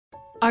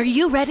Are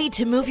you ready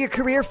to move your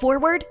career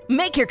forward?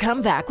 Make your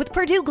comeback with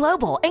Purdue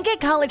Global and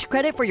get college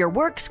credit for your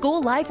work,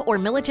 school life, or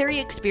military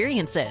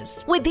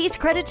experiences. With these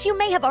credits, you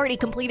may have already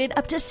completed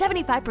up to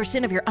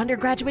 75% of your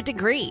undergraduate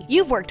degree.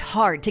 You've worked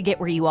hard to get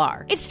where you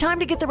are. It's time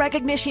to get the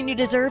recognition you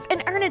deserve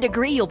and earn a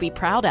degree you'll be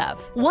proud of,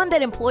 one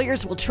that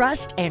employers will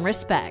trust and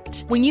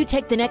respect. When you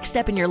take the next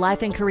step in your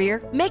life and career,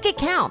 make it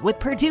count with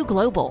Purdue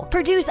Global,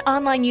 Purdue's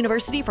online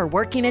university for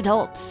working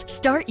adults.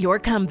 Start your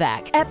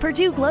comeback at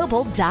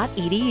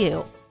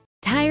purdueglobal.edu.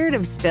 Tired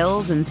of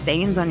spills and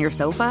stains on your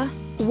sofa?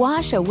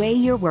 Wash away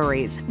your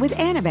worries with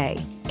Anabei.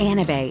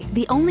 Anabei,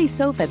 the only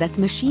sofa that's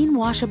machine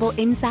washable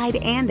inside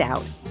and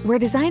out, where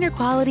designer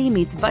quality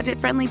meets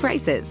budget-friendly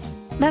prices.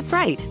 That's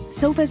right,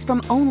 sofas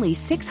from only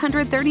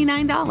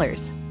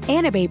 $639.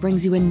 Anabei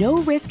brings you a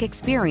no-risk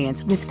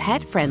experience with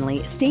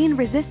pet-friendly,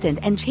 stain-resistant,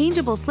 and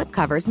changeable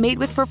slipcovers made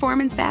with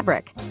performance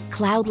fabric,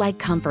 cloud-like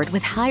comfort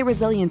with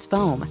high-resilience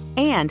foam,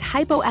 and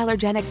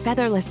hypoallergenic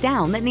featherless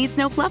down that needs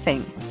no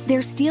fluffing.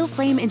 Their steel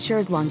frame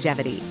ensures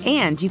longevity,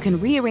 and you can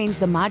rearrange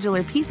the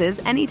modular pieces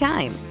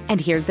anytime. And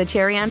here's the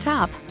cherry on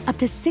top, up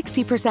to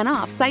 60%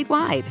 off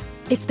site-wide.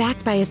 It's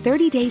backed by a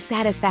 30-day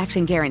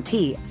satisfaction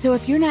guarantee, so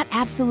if you're not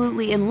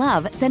absolutely in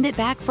love, send it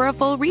back for a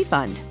full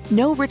refund.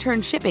 No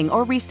return shipping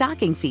or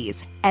restocking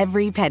fees.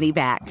 Every penny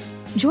back.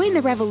 Join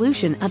the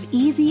revolution of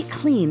easy,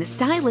 clean,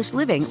 stylish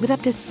living with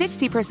up to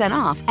 60%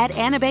 off at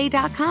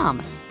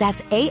anabei.com.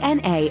 That's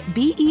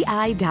ANABEI.com.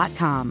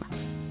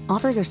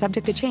 Offers are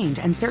subject to change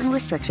and certain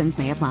restrictions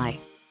may apply.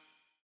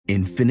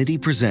 Infiniti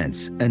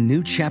presents a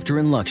new chapter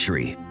in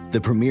luxury,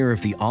 the premiere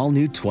of the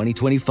all-new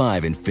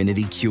 2025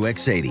 Infiniti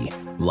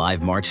QX80,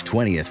 live March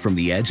 20th from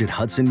the Edge at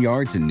Hudson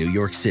Yards in New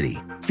York City,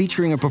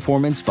 featuring a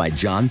performance by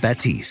John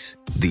Batiste.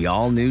 The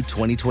all-new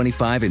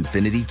 2025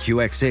 Infiniti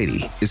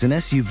QX80 is an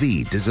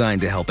SUV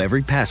designed to help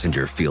every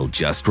passenger feel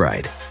just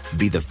right.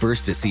 Be the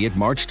first to see it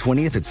March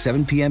 20th at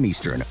 7 p.m.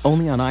 Eastern,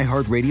 only on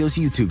iHeartRadio's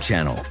YouTube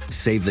channel.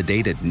 Save the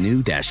date at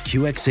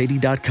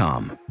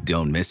new-QX80.com.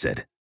 Don't miss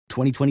it.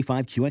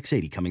 2025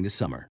 QX80 coming this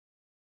summer.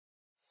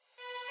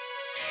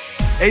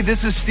 Hey,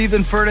 this is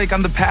Stephen Furtick.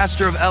 I'm the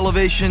pastor of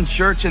Elevation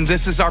Church, and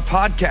this is our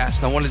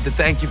podcast. I wanted to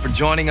thank you for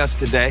joining us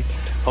today.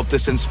 Hope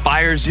this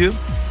inspires you.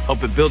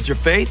 Hope it builds your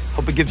faith.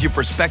 Hope it gives you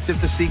perspective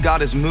to see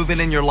God is moving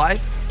in your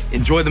life.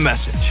 Enjoy the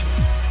message.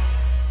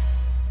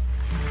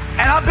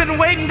 And I've been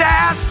waiting to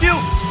ask you,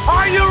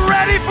 are you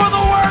ready for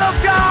the Word of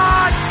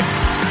God?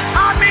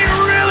 I mean,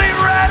 really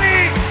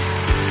ready?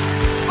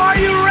 Are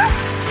you ready?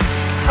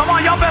 Come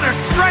on, y'all better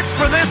stretch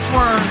for this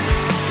word.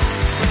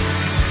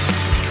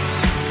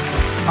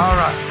 All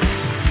right.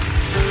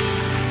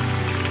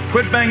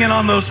 Quit banging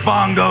on those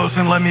bongos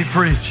and let me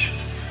preach.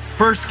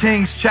 1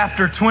 Kings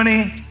chapter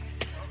 20.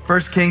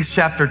 1 Kings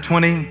chapter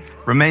 20.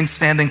 Remain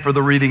standing for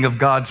the reading of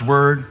God's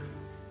word.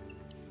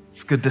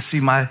 It's good to see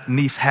my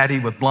niece Hattie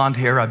with blonde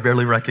hair. I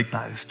barely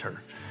recognized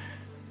her.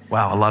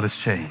 Wow, a lot has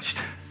changed.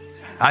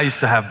 I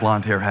used to have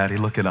blonde hair, Hattie.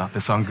 Look it up.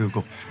 It's on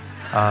Google.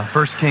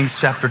 1 Kings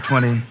chapter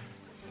 20,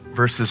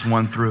 verses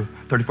 1 through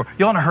 34.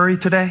 You in a hurry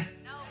today?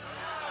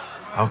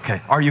 No.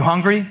 Okay. Are you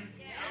hungry?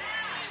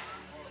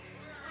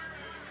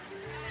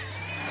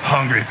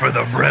 Hungry for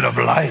the bread of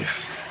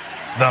life,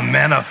 the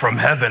manna from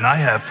heaven. I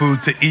have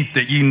food to eat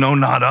that ye know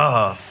not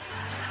of.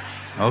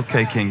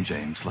 Okay, King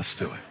James, let's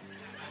do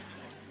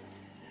it.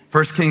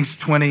 1 Kings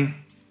 20,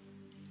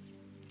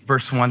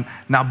 verse 1.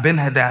 Now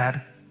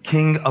Ben-Hadad,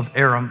 king of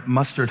Aram,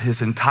 mustered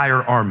his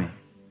entire army,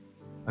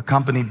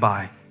 accompanied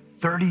by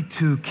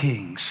 32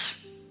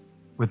 kings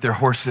with their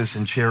horses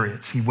and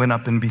chariots. He went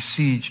up and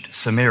besieged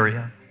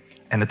Samaria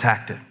and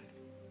attacked it.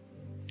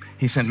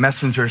 He sent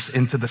messengers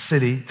into the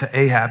city to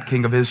Ahab,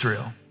 king of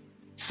Israel,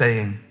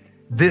 saying,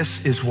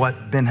 this is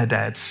what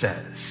Ben-Hadad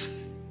says.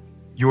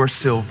 Your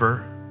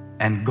silver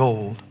and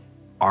gold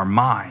are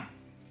mine,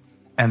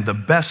 and the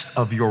best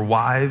of your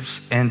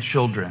wives and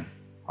children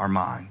are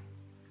mine.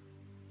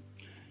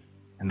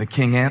 And the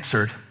king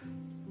answered,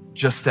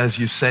 just as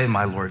you say,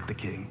 my lord the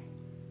king,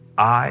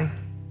 I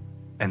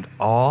and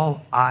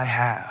all I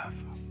have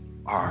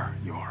are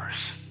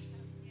yours.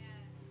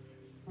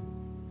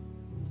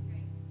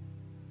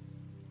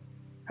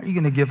 Are you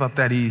going to give up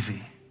that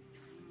easy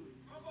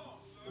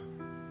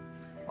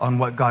on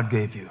what God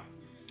gave you?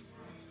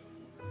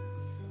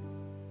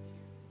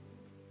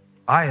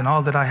 I and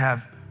all that I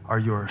have are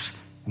yours.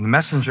 And the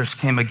messengers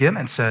came again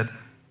and said,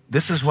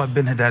 this is what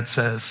Ben-Hadad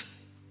says.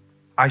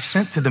 I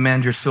sent to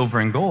demand your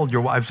silver and gold,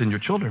 your wives and your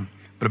children.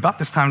 But about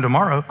this time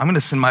tomorrow, I'm going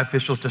to send my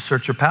officials to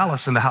search your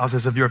palace and the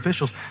houses of your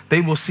officials.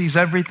 They will seize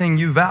everything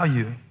you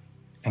value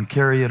and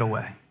carry it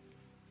away.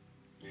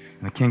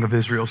 And the king of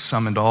Israel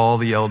summoned all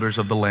the elders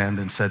of the land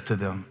and said to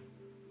them,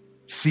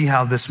 see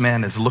how this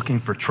man is looking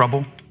for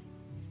trouble?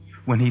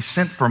 When he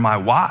sent for my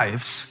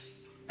wives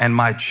and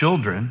my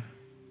children,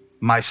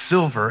 my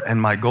silver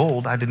and my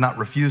gold, I did not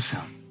refuse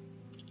him.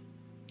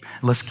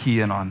 Let's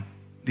key in on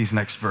these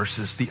next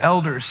verses. The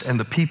elders and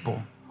the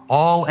people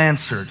all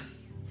answered,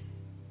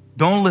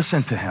 don't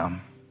listen to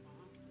him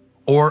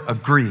or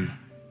agree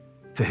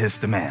to his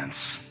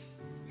demands.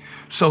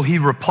 So he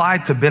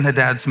replied to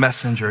Ben-Hadad's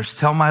messengers,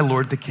 tell my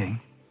lord the king,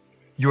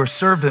 your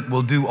servant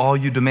will do all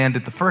you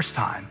demanded the first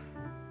time,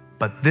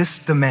 but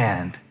this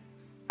demand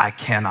I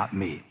cannot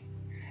meet.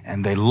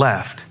 And they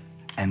left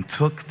and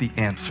took the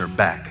answer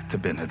back to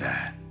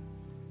Ben-Hadad.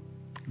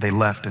 They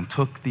left and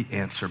took the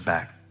answer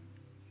back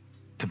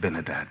to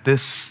Ben-Hadad.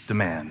 This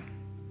demand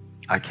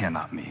I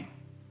cannot meet.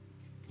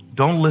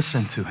 Don't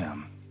listen to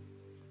him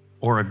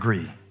or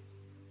agree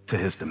to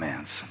his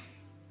demands.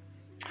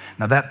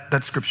 Now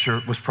that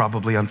scripture was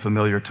probably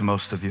unfamiliar to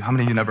most of you. How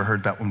many of you never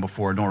heard that one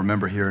before? Don't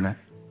remember hearing it?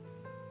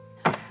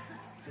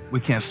 We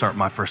can't start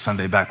my first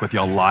Sunday back with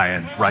y'all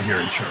lying right here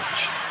in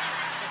church.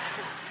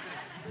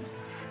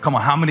 Come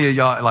on, how many of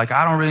y'all like,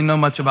 I don't really know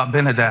much about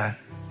Ben-Hadad?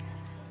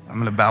 I'm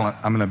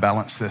gonna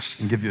balance this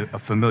and give you a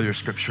familiar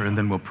scripture and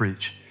then we'll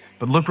preach.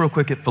 But look real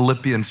quick at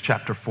Philippians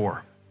chapter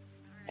 4.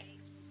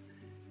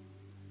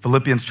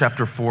 Philippians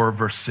chapter 4,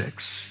 verse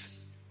 6.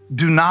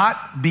 Do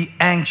not be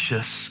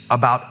anxious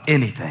about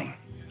anything,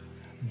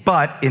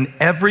 but in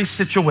every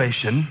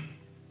situation,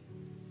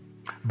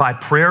 by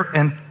prayer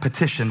and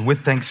petition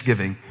with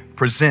thanksgiving,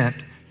 present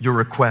your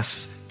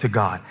requests to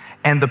God.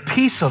 And the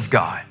peace of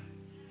God,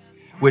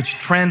 which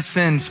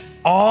transcends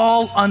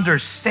all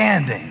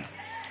understanding,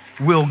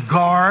 will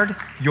guard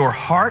your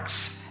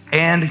hearts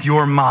and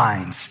your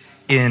minds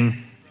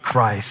in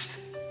Christ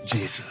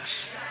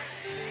Jesus.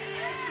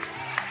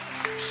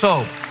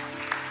 So,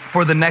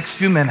 for the next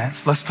few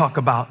minutes, let's talk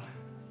about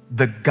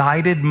the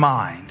guided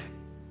mind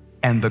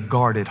and the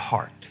guarded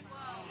heart.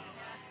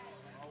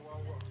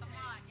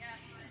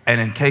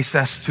 And in case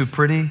that's too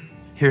pretty,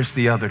 here's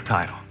the other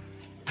title.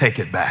 Take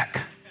it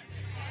back.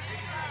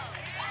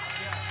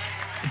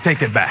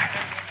 Take it back.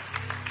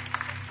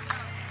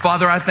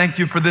 Father, I thank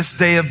you for this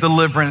day of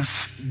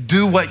deliverance.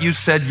 Do what you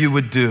said you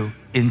would do.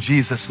 In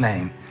Jesus'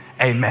 name,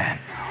 amen.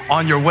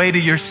 On your way to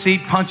your seat,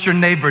 punch your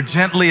neighbor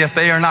gently if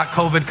they are not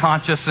COVID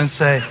conscious and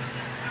say,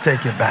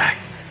 take it back.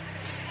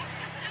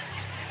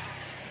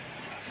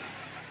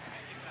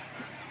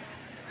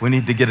 We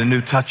need to get a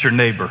new touch your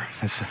neighbor.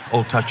 This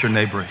old touch your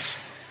neighbor is.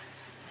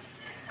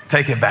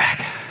 Take it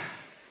back.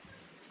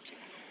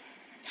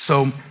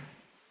 So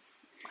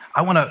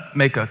I want to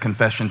make a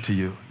confession to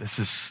you. This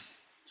is,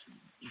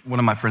 one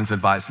of my friends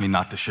advised me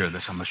not to share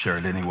this. I'm going to share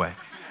it anyway.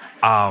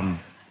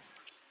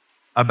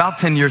 About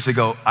 10 years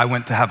ago, I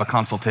went to have a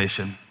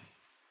consultation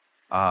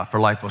for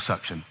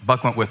liposuction.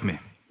 Buck went with me.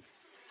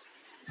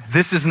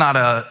 This is not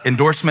an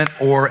endorsement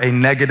or a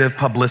negative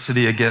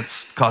publicity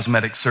against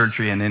cosmetic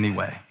surgery in any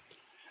way.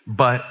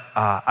 But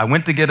I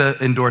went to get an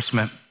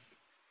endorsement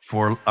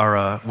for, or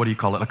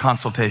a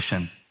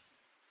consultation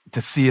to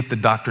see if the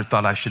doctor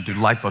thought I should do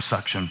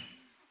liposuction.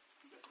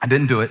 I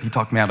didn't do it. He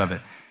talked me out of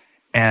it.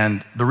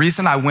 And the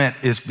reason I went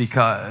is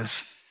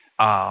because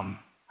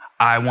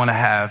I want to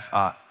have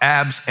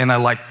abs and I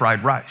like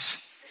fried rice.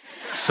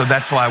 So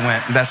that's why I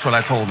went, and that's what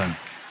I told him.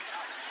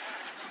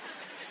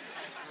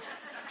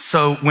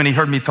 So when he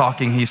heard me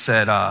talking, he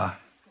said,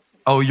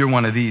 oh, you're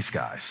one of these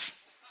guys.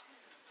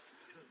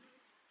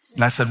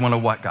 And I said, one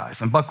of what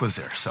guys? And Buck was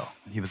there, so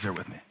he was there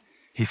with me.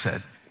 He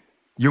said,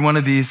 you're one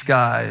of these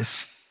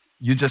guys.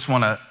 You just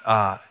want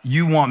to,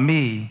 you want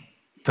me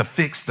to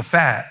fix the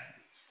fat,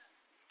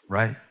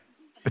 right?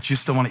 But you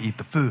still want to eat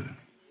the food.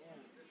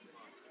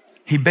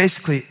 He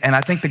basically, and I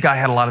think the guy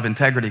had a lot of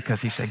integrity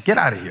because he said, get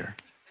out of here.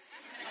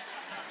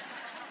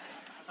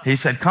 He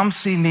said, come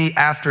see me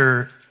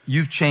after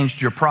you've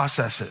changed your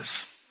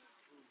processes.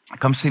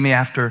 Come see me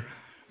after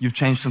you've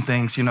changed some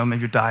things, maybe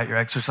your diet, your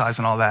exercise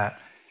and all that.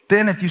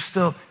 Then if you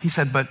still, he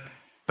said, but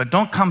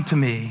don't come to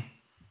me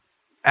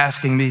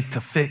asking me to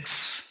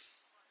fix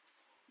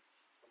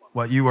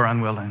what you are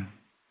unwilling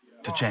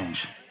to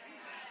change.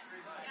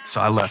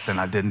 So I left and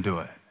I didn't do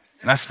it.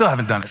 And I still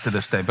haven't done it to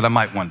this day, but I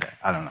might one day.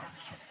 I don't know.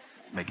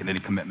 Making any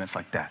commitments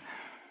like that.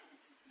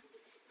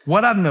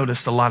 What I've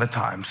noticed a lot of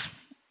times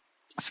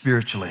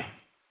spiritually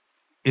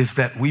is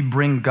that we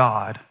bring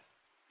God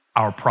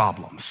our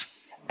problems,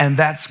 and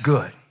that's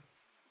good.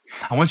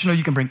 I want you to know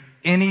you can bring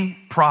any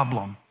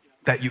problem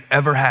that you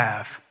ever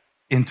have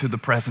into the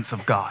presence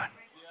of God.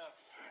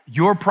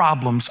 Your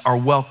problems are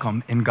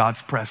welcome in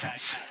God's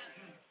presence.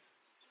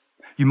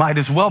 You might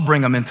as well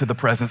bring them into the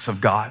presence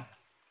of God.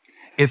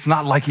 It's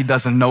not like he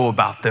doesn't know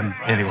about them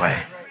anyway.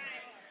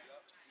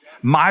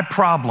 My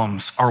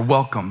problems are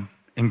welcome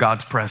in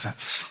God's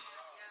presence.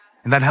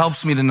 And that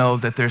helps me to know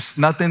that there's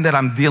nothing that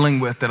I'm dealing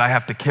with that I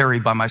have to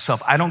carry by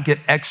myself. I don't get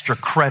extra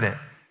credit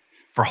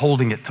for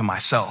holding it to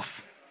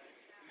myself.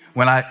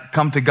 When I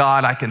come to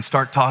God, I can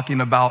start talking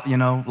about,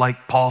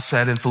 like Paul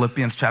said in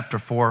Philippians chapter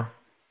 4,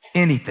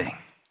 anything.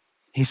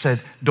 He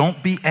said,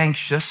 don't be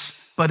anxious,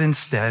 but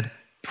instead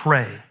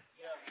pray.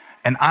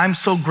 And I'm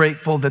so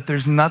grateful that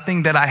there's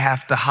nothing that I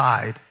have to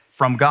hide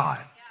from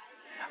God.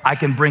 I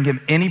can bring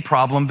him any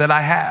problem that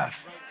I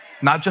have.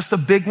 Not just a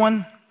big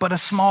one, but a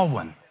small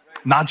one.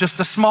 Not just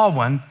a small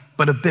one,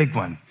 but a big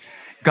one.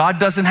 God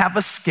doesn't have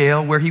a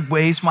scale where he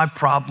weighs my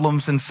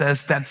problems and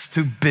says, that's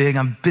too big,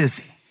 I'm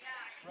busy.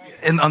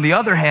 And on the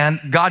other hand,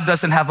 God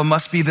doesn't have a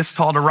must be this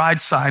tall to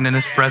ride sign in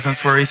his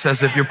presence where he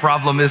says, if your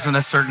problem isn't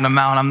a certain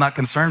amount, I'm not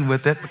concerned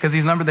with it, because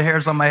he's numbered the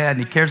hairs on my head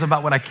and he cares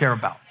about what I care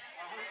about.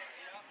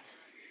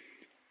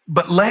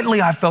 But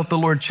lately I felt the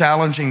Lord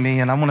challenging me,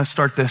 and I want to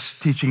start this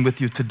teaching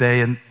with you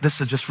today, and this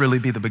will just really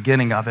be the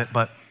beginning of it,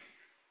 but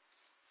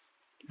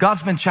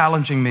God's been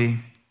challenging me.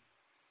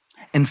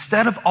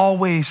 Instead of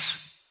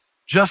always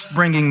just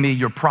bringing me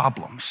your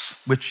problems,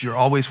 which you're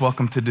always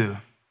welcome to do,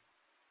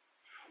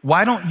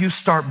 why don't you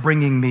start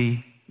bringing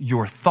me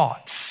your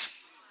thoughts?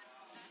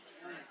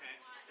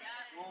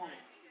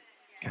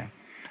 Okay.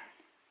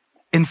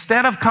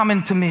 Instead of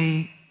coming to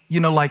me,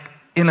 like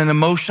in an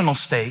emotional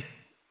state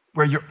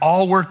where you're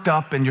all worked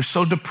up and you're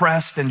so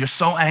depressed and you're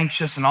so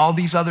anxious and all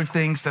these other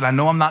things that I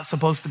know I'm not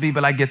supposed to be,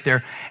 but I get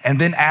there, and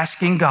then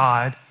asking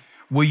God,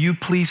 will you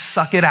please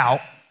suck it out?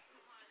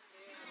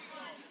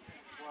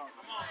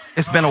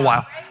 It's been a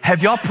while.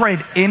 Have y'all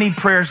prayed any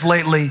prayers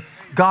lately?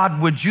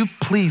 God, would you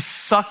please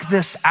suck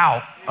this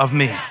out of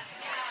me?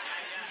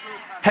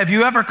 Have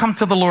you ever come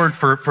to the Lord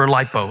for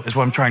lipo, is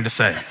what I'm trying to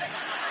say.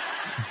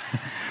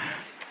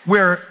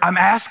 Where I'm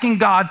asking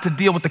God to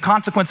deal with the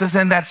consequences,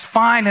 and that's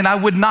fine, and I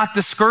would not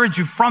discourage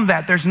you from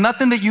that. There's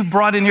nothing that you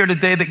brought in here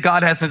today that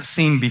God hasn't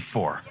seen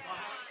before.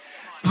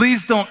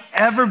 Please don't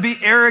ever be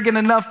arrogant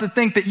enough to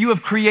think that you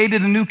have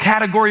created a new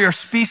category or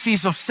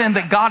species of sin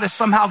that God is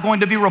somehow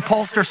going to be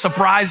repulsed or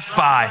surprised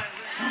by.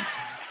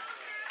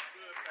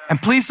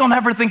 And please don't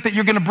ever think that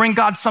you're going to bring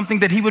God something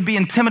that he would be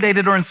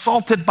intimidated or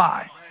insulted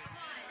by.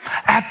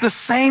 At the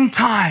same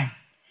time,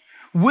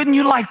 wouldn't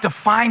you like to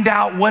find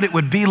out what it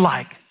would be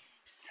like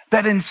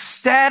that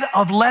instead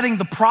of letting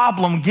the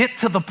problem get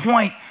to the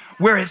point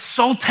where it's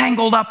so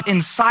tangled up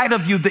inside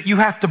of you that you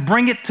have to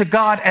bring it to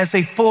God as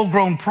a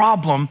full-grown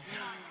problem,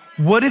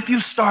 what if you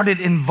started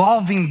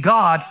involving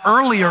God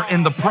earlier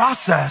in the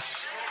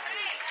process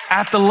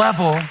at the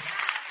level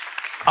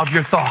of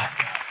your thought?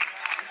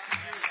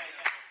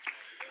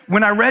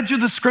 When I read you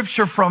the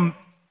scripture from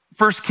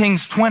 1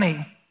 Kings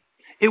 20,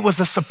 it was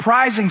a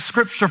surprising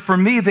scripture for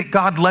me that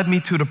God led me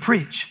to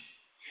preach,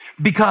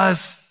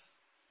 because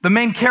the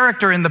main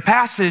character in the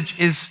passage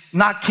is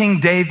not King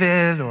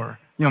David or,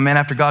 man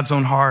after God's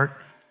own heart,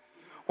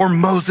 or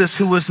Moses,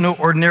 who was no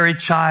ordinary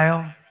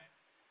child,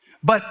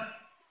 but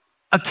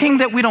a king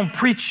that we don't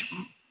preach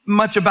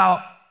much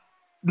about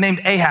named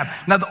Ahab.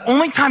 Now, the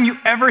only time you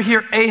ever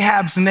hear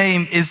Ahab's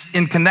name is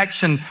in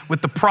connection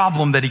with the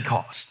problem that he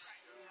caused.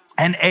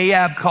 And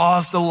Ahab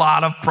caused a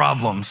lot of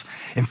problems.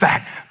 In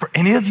fact, for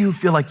any of you who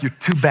feel like you're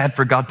too bad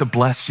for God to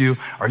bless you,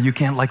 or you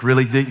can't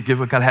really give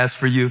what God has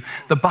for you,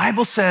 the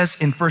Bible says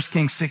in 1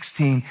 Kings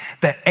 16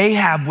 that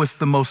Ahab was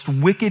the most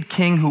wicked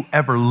king who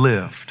ever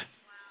lived.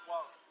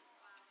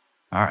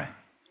 All right,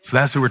 so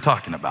that's who we're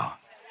talking about.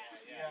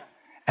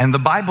 And the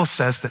Bible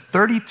says that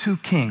 32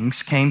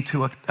 kings came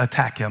to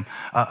attack him,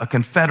 a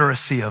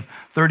confederacy of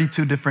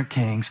 32 different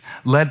kings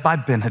led by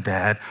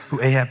Ben-Hadad, who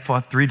Ahab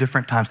fought 3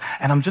 different times.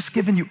 And I'm just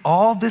giving you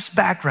all this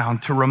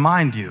background to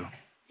remind you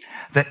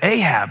that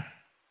Ahab,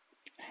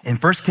 in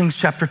 1 Kings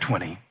chapter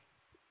 20,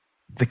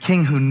 the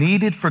king who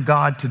needed for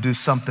God to do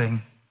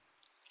something,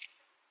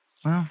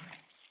 well,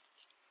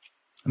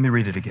 let me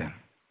read it again.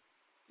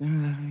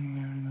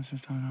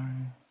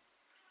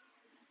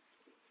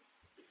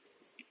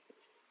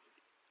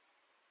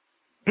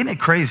 Isn't it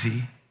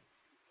crazy?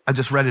 I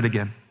just read it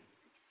again.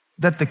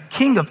 That the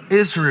king of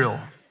Israel,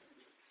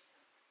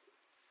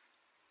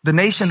 the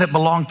nation that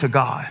belonged to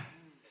God,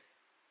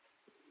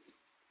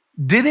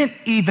 didn't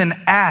even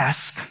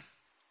ask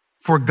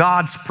for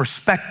God's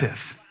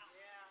perspective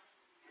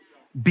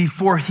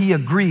before he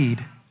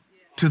agreed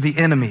to the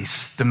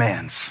enemy's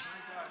demands.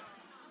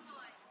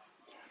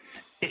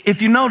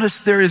 If you notice,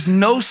 there is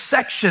no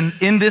section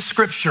in this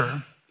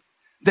scripture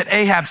that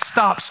Ahab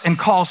stops and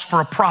calls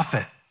for a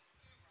prophet.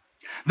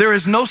 There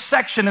is no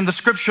section in the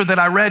scripture that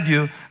I read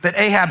you that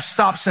Ahab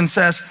stops and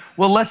says,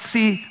 well, let's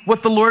see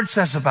what the Lord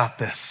says about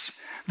this.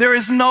 There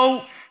is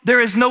no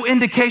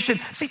indication.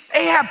 See,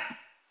 I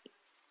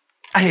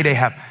hate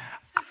Ahab.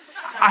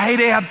 I hate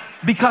Ahab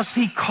because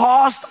he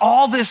caused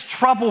all this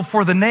trouble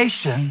for the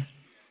nation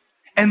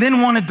and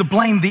then wanted to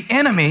blame the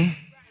enemy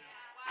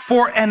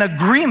for an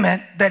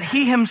agreement that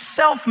he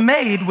himself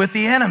made with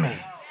the enemy.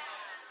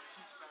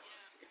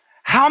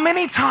 How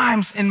many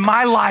times in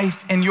my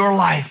life, in your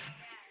life,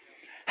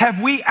 have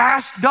we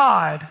asked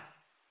God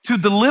to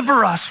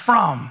deliver us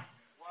from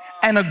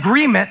an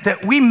agreement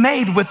that we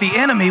made with the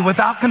enemy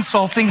without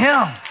consulting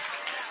him?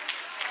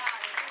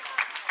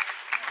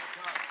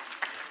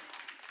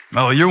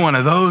 Oh, you're one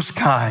of those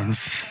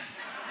kinds,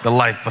 the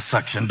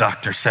liposuction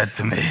doctor said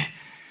to me.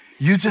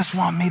 You just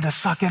want me to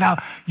suck it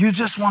out. You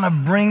just want to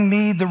bring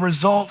me the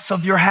results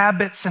of your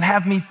habits and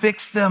have me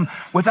fix them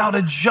without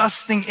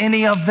adjusting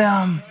any of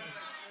them.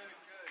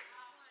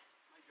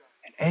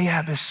 And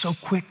Ahab is so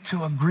quick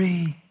to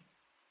agree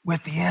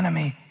with the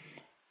enemy.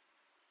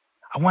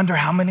 I wonder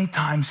how many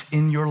times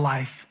in your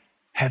life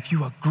have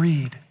you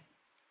agreed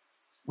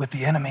with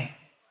the enemy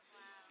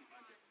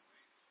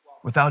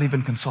without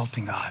even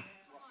consulting God?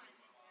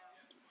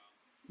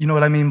 You know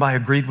what I mean by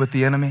agreed with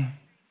the enemy?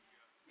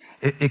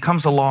 It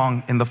comes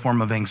along in the form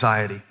of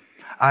anxiety.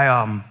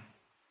 I'm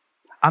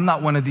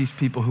not one of these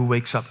people who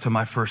wakes up to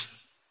my first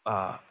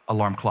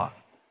alarm clock.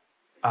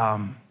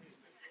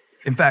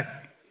 In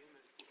fact,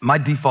 my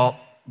default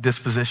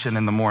disposition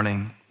in the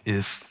morning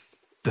is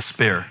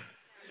despair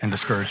and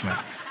discouragement.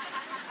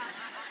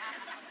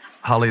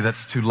 Holly,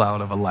 that's too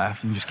loud of a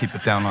laugh. You can just keep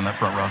it down on that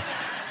front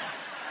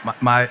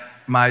row.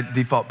 My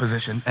default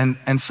position.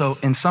 And so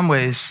in some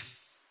ways,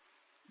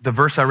 the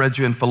verse I read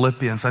you in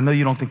Philippians, I know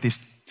you don't think these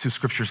two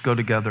scriptures go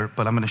together,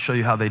 but I'm going to show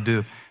you how they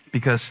do.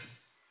 Because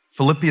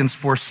Philippians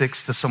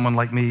 4:6 to someone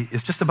like me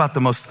is just about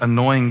the most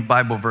annoying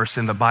Bible verse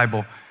in the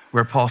Bible,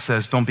 where Paul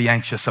says, don't be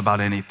anxious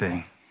about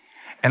anything.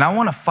 And I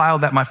want to file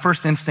that. My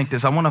first instinct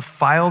is I want to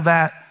file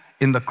that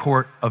in the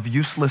court of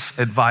useless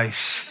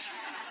advice.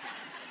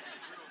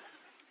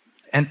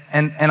 And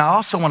I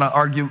also want to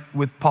argue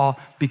with Paul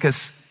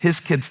because his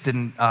kids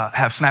didn't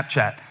have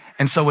Snapchat.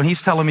 And so when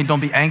he's telling me don't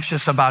be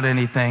anxious about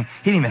anything,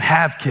 he didn't even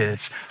have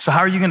kids. So how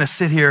are you going to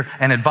sit here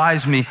and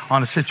advise me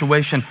on a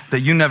situation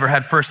that you never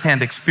had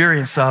firsthand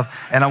experience of?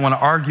 And I want to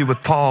argue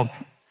with Paul,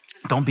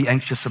 don't be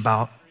anxious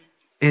about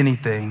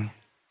anything,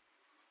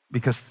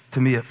 because to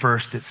me at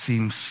first it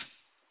seems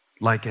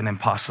like an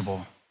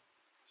impossible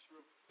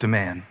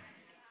demand.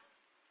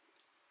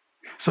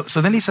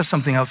 So then he says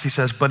something else. He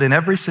says, but in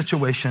every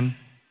situation,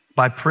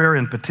 by prayer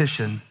and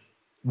petition,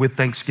 with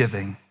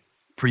thanksgiving,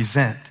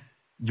 present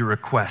your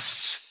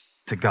requests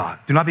to God.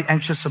 Do not be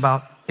anxious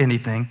about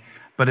anything,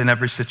 but in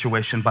every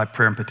situation, by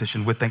prayer and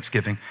petition, with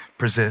thanksgiving,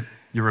 present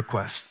your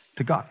requests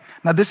to God.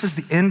 Now, this is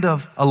the end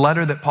of a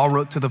letter that Paul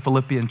wrote to the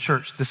Philippian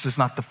church. This is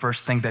not the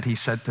first thing that he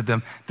said to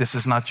them. This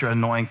is not your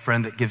annoying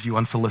friend that gives you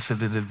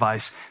unsolicited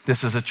advice.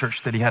 This is a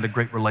church that he had a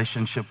great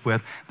relationship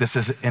with. This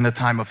is in a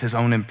time of his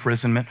own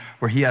imprisonment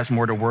where he has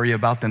more to worry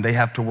about than they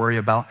have to worry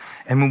about.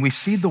 And when we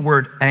see the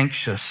word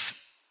anxious,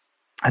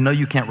 I know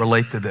you can't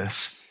relate to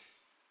this,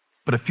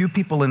 but a few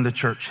people in the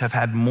church have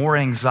had more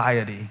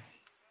anxiety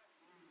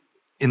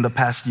in the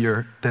past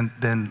year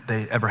than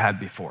they ever had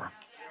before.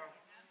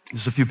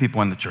 There's a few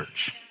people in the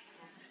church,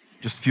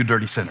 just a few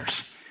dirty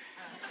sinners.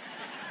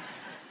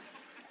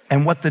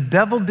 And what the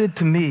devil did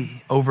to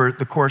me over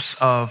the course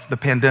of the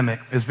pandemic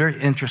is very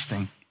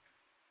interesting.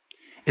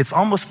 It's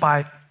almost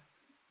by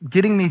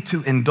getting me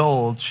to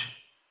indulge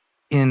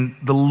in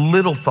the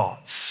little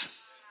thoughts.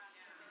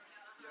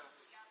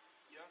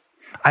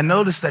 I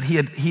noticed that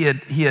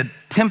he had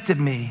tempted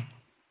me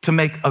to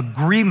make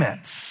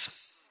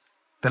agreements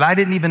that I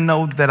didn't even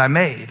know that I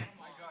made,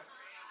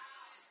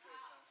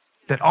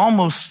 that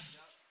almost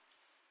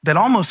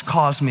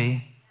caused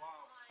me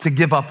to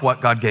give up what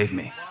God gave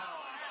me.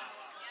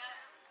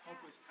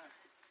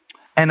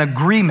 An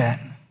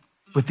agreement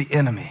with the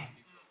enemy.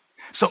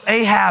 So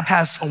Ahab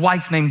has a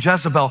wife named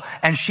Jezebel,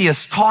 and she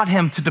has taught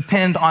him to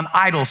depend on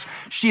idols.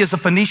 She is a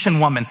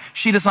Phoenician woman.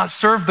 She does not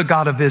serve the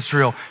God of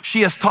Israel.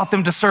 She has taught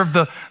them to serve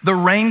the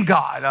rain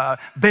god,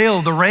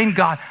 Baal, the rain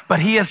god, but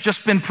he has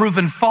just been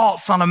proven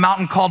false on a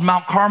mountain called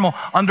Mount Carmel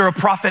under a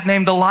prophet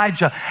named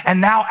Elijah. And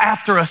now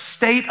after a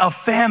state of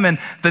famine,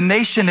 the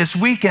nation is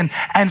weakened.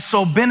 And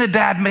so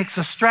Ben-Hadad makes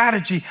a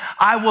strategy.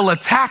 I will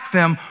attack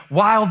them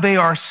while they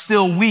are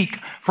still weak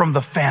from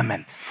the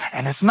famine.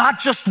 And it's not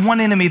just one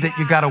enemy that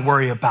you got to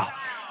worry about.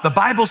 The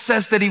Bible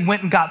says that he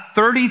went and got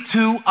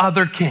 32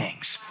 other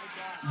kings.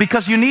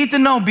 Because you need to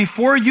know,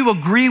 before you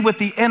agree with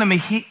the enemy,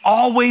 he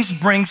always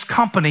brings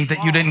company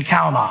that you didn't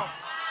count on.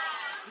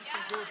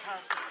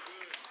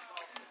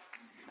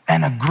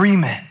 An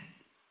agreement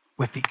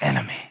with the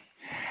enemy.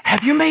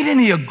 Have you made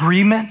any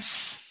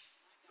agreements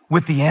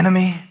with the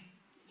enemy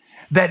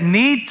that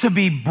need to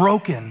be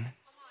broken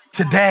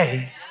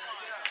today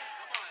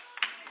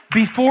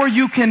before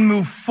you can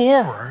move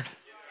forward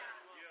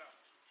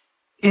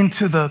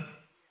into the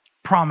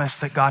promise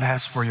that God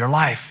has for your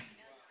life?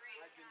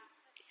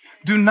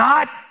 Do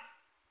not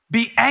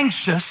be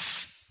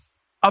anxious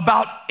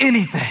about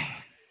anything.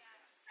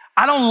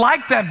 I don't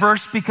like that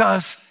verse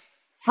because,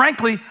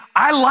 frankly,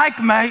 I like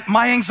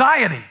my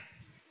anxiety.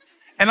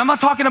 And I'm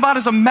not talking about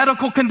as a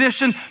medical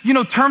condition. You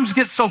know, terms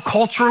get so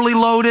culturally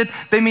loaded.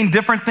 They mean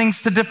different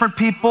things to different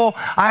people.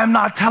 I am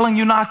not telling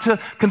you not to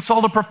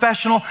consult a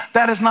professional.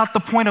 That is not the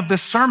point of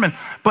this sermon.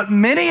 But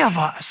many of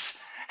us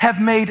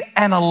have made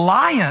an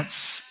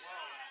alliance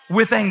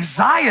with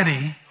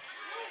anxiety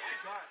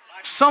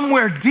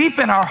somewhere deep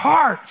in our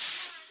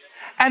hearts.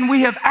 And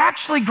we have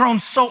actually grown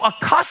so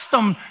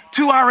accustomed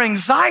to our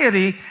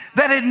anxiety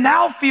that it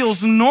now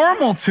feels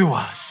normal to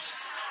us.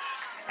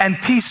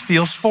 And peace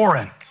feels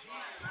foreign.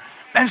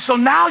 And so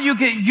now you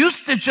get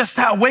used to just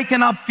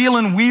waking up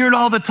feeling weird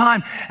all the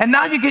time. And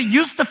now you get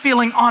used to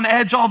feeling on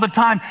edge all the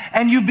time.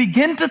 And you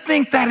begin to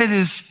think that it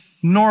is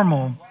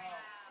normal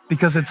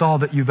because it's all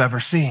that you've ever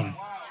seen.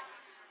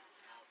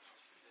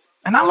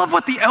 And I love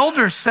what the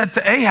elders said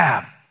to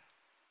Ahab.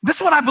 This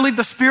is what I believe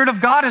the Spirit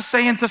of God is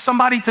saying to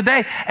somebody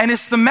today. And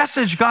it's the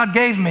message God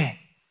gave me.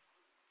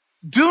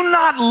 Do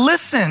not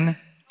listen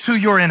to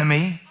your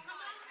enemy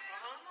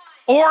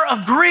or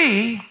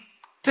agree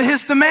to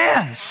his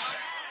demands.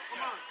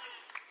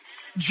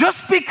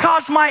 just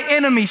because my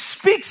enemy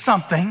speaks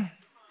something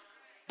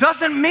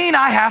doesn't mean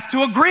I have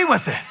to agree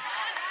with it.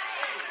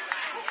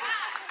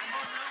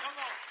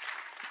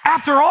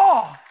 After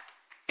all,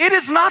 it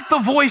is not the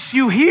voice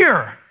you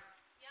hear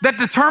that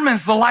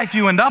determines the life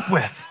you end up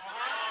with.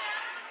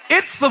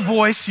 It's the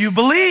voice you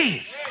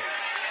believe.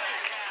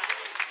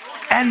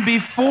 And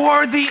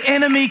before the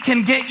enemy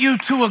can get you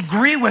to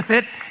agree with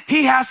it,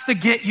 he has to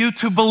get you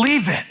to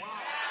believe it.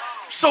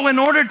 So in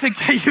order to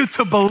get you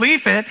to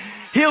believe it,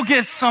 he'll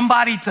get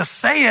somebody to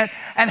say it.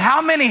 And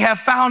how many have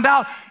found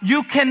out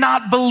you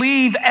cannot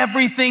believe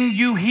everything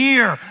you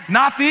hear?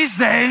 Not these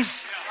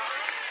days.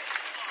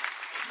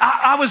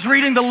 I was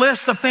reading the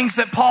list of things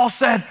that Paul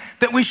said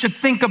that we should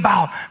think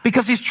about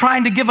because he's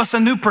trying to give us a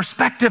new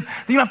perspective.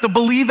 You don't have to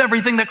believe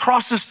everything that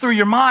crosses through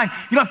your mind.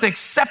 You don't have to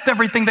accept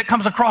everything that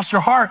comes across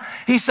your heart.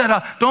 He said,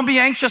 don't be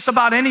anxious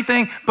about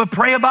anything, but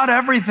pray about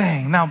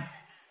everything. Now,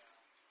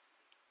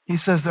 he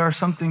says there are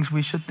some things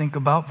we should think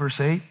about.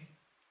 Verse 8,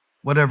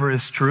 whatever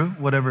is true,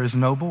 whatever is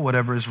noble,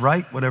 whatever is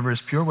right, whatever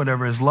is pure,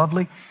 whatever is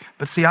lovely.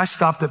 But see, I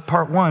stopped at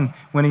part 1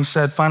 when he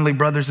said, finally,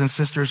 brothers and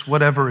sisters,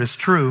 whatever is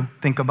true,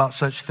 think about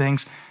such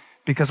things,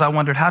 because I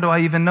wondered, how do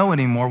I even know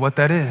anymore what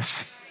that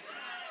is?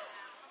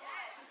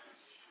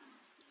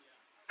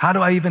 How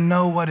do I even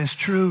know what is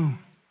true?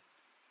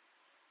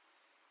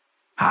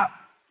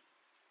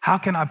 How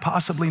can I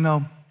possibly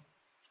know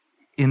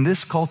in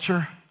this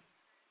culture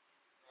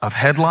of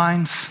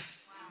headlines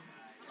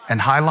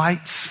and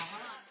highlights?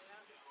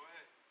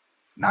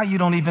 Now you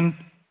don't even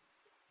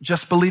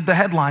just believe the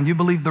headline. You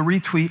believe the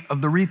retweet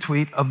of the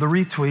retweet of the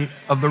retweet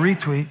of the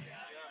retweet.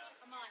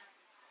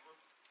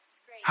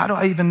 How do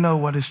I even know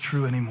what is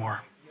true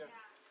anymore?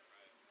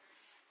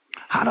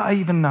 How do I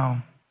even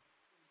know?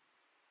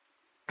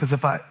 Because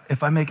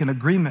if I make an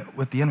agreement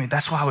with the enemy,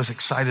 that's why I was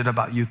excited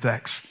about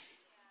YouthX.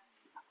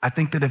 I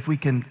think that if we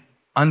can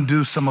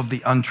undo some of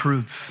the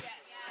untruths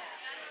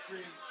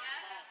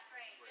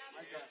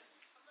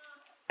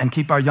and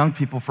keep our young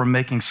people from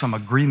making some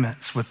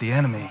agreements with the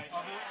enemy.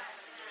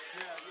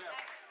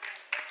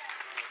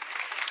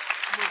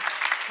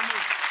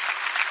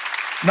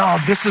 No,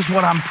 this is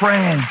what I'm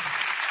praying.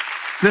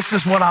 This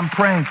is what I'm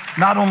praying,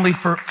 not only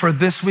for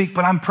this week,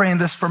 but I'm praying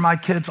this for my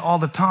kids all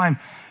the time.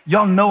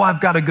 Y'all know I've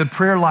got a good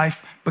prayer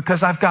life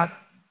because I've got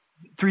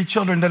 3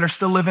 children that are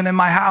still living in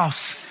my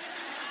house.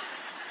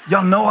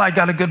 Y'all know I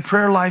got a good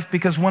prayer life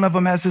because one of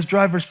them has his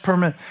driver's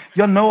permit.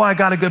 Y'all know I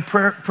got a good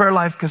prayer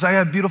life because I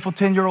have a beautiful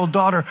 10-year-old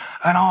daughter.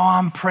 And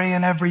I'm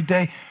praying every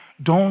day.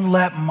 Don't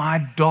let my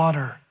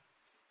daughter,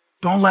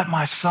 don't let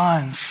my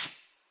sons,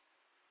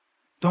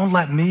 don't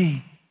let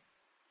me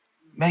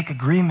make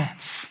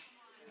agreements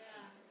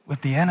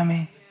with the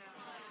enemy.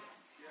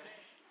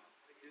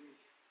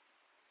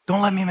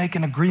 Don't let me make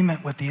an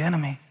agreement with the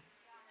enemy.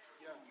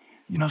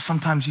 You know,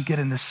 sometimes you get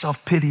in this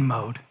self-pity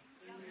mode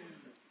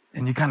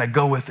and you kind of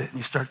go with it and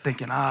you start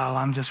thinking,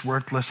 I'm just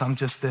worthless. I'm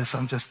just this,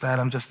 I'm just that,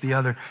 I'm just the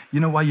other. You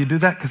know why you do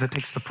that? Because it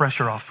takes the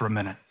pressure off for a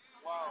minute.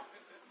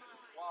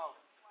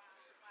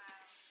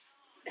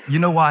 You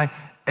know why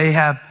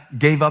Ahab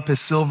gave up his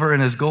silver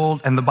and his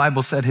gold and the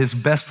Bible said his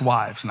best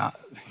wives, not...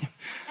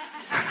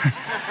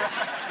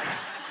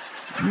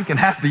 You can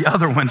have the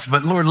other ones,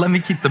 but Lord, let me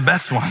keep the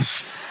best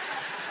ones.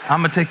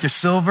 I'm going to take your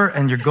silver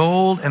and your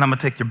gold, and I'm going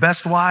to take your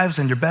best wives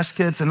and your best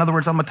kids. In other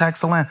words, I'm going to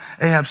tax the land.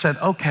 Ahab said,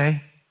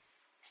 okay,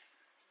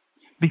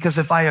 because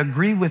if I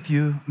agree with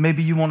you,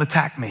 maybe you won't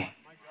attack me.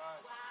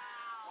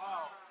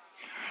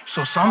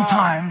 So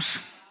sometimes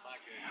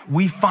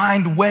we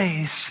find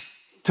ways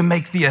to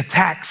make the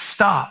attack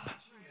stop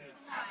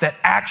that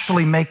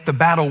actually make the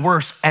battle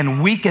worse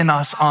and weaken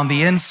us on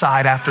the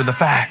inside after the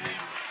fact.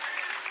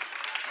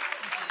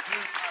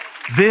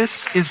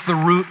 This is the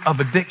root of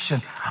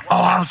addiction.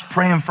 I was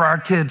praying for our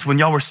kids when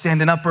y'all were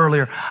standing up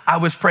earlier. I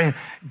was praying,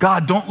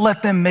 God, don't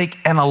let them make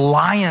an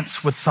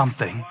alliance with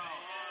something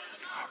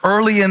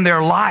early in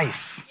their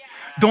life.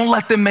 Don't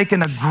let them make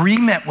an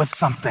agreement with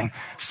something.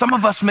 Some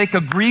of us make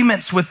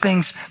agreements with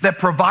things that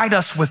provide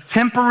us with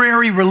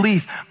temporary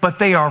relief, but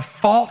they are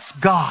false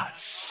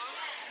gods.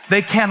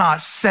 They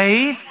cannot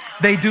save.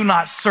 They do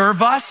not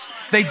serve us.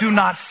 They do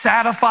not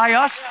satisfy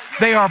us.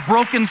 They are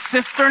broken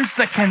cisterns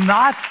that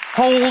cannot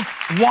hold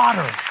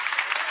water.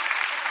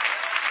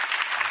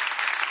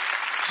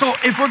 So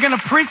if we're going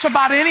to preach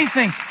about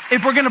anything,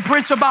 if we're going to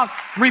preach about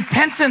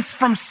repentance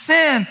from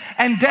sin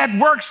and dead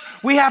works,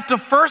 we have to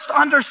first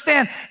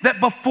understand that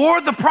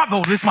before the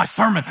this is my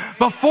sermon,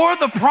 before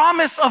the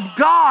promise of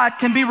God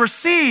can be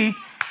received,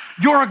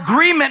 your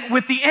agreement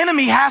with the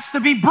enemy has to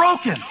be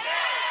broken.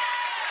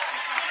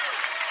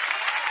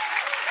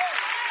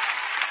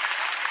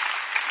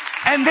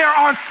 And there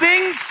are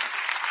things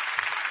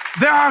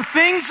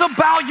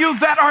about you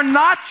that are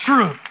not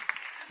true,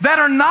 that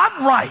are not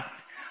right,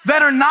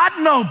 that are not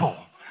noble,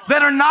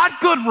 that are not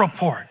good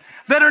report,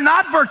 that are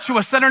not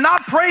virtuous, that are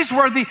not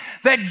praiseworthy,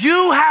 that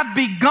you have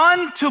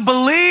begun to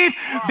believe,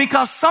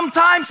 because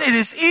sometimes it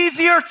is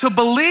easier to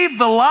believe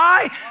the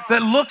lie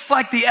that looks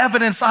like the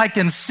evidence I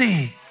can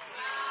see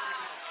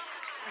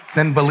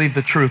than believe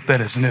the truth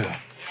that is new.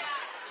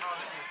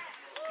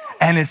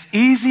 And it's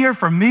easier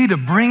for me to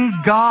bring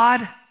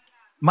God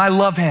my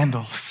love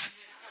handles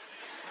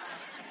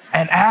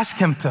and ask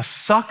him to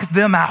suck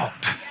them out.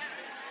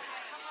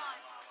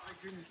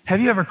 Have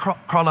you ever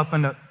crawled up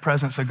in the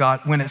presence of God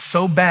when it's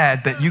so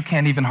bad that you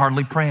can't even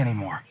hardly pray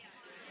anymore?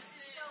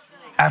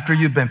 After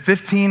you've been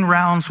 15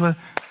 rounds with,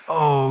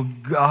 oh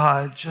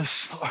God,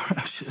 just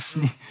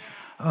need,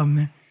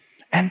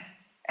 and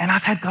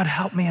I've had God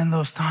help me in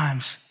those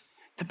times.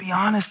 To be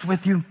honest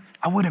with you,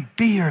 I wouldn't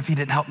be here if he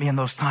didn't help me in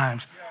those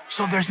times.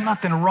 So there's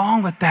nothing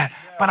wrong with that.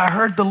 But I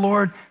heard the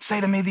Lord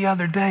say to me the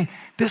other day,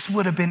 this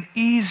would have been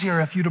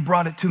easier if you'd have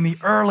brought it to me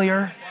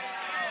earlier.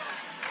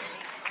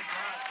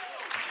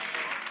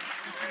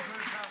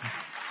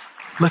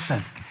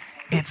 Listen,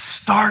 it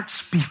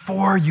starts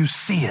before you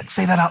see it.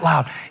 Say that out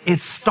loud.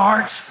 It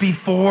starts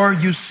before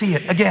you see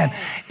it. Again,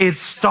 it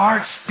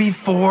starts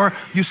before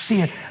you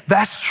see it.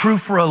 That's true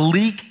for a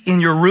leak in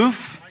your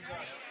roof.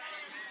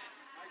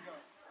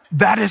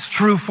 That is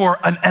true for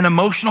an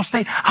emotional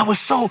state. I was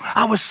so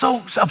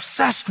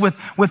obsessed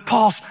with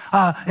Paul's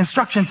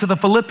instruction to the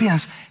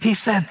Philippians. He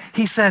said,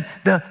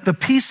 the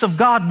peace of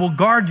God will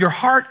guard your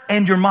heart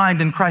and your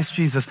mind in Christ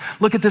Jesus.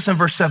 Look at this in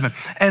verse 7.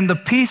 And the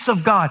peace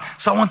of God.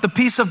 So I want the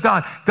peace of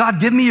God. God,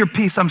 give me your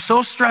peace. I'm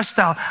so stressed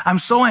out. I'm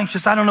so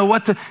anxious. I don't know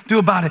what to do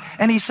about it.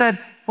 And he said,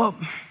 well,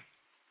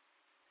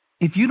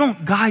 if you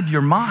don't guide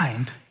your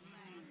mind,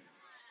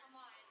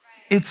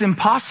 it's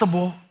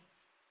impossible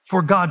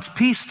for God's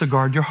peace to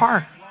guard your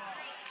heart.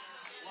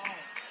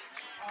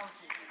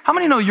 How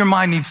many know your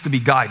mind needs to be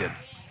guided?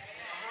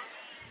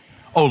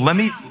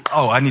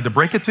 I need to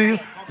break it to you.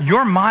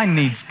 Your mind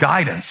needs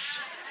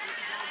guidance.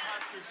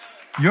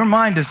 Your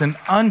mind is an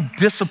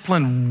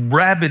undisciplined,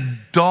 rabid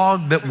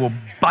dog that will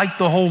bite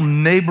the whole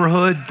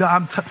neighborhood.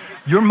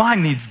 Your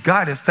mind needs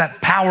guidance.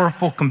 That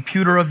powerful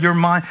computer of your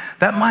mind,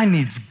 that mind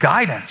needs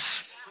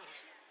guidance.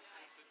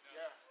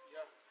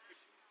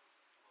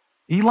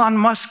 Elon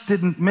Musk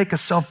didn't make a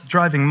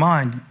self-driving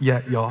mind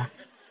yet, y'all.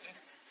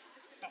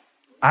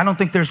 I don't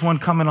think there's one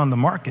coming on the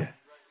market.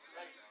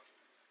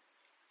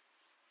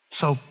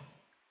 So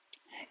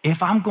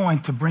if I'm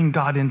going to bring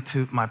God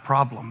into my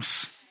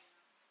problems,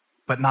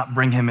 but not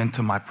bring him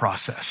into my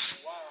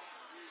process,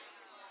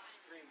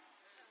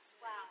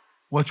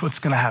 watch what's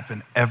going to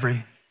happen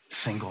every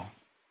single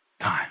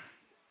time.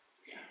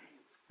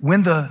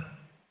 When the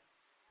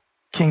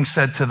king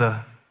said to the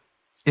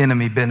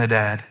enemy,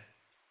 Ben-Hadad,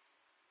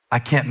 I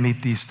can't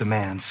meet these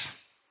demands,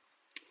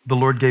 the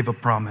Lord gave a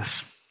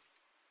promise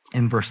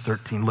in verse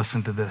 13.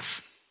 Listen to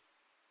this.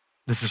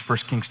 This is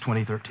 1 Kings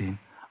 20:13.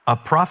 A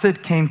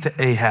prophet came to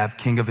Ahab,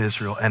 king of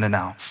Israel, and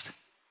announced,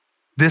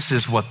 this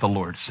is what the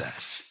Lord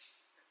says.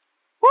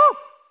 Woo!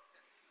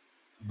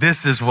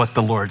 This is what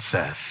the Lord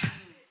says.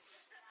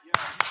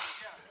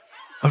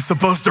 I'm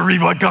supposed to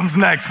read what comes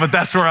next, but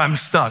that's where I'm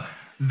stuck.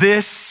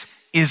 This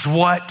is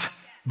what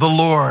the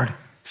Lord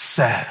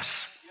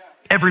says.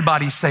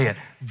 Everybody say it.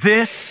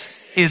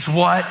 This is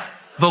what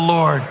the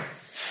Lord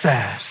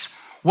says.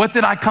 What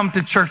did I come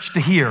to church to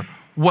hear?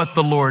 What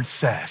the Lord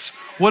says.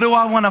 What do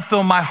I want to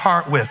fill my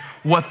heart with?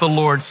 What the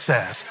Lord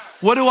says.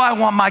 What do I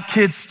want my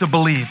kids to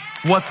believe?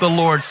 What the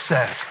Lord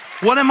says.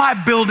 What am I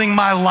building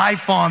my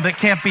life on that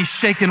can't be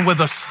shaken with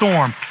a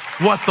storm?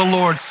 What the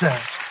Lord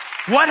says.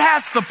 What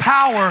has the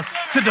power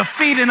to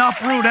defeat and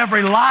uproot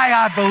every lie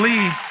I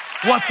believe?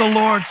 What the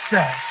Lord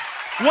says.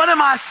 What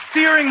am I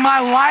steering my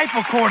life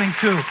according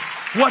to?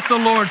 What the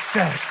Lord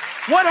says.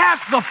 What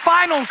has the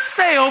final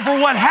say over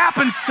what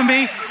happens to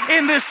me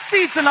in this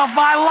season of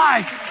my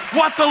life?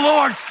 What the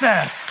Lord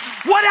says.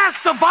 What has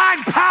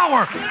divine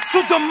power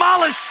to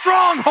demolish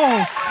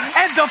strongholds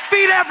and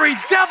defeat every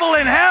devil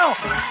in hell?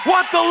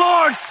 What the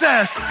Lord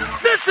says.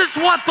 This is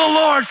what the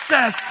Lord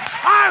says.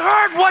 I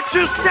heard what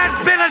you said,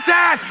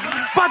 Ben-Hadad,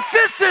 but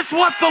this is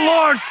what the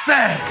Lord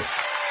says.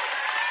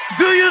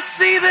 Do you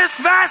see this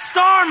vast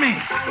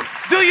army?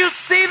 Do you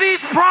see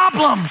these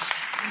problems?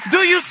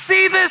 Do you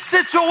see this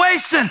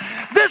situation?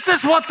 This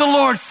is what the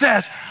Lord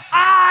says.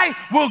 I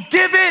will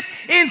give it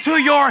into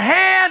your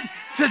hand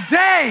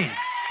today.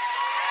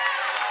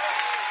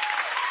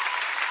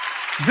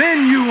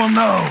 Then you will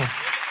know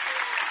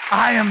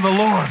I am the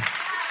Lord.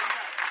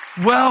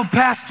 Well,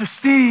 Pastor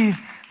Steve,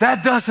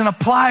 that doesn't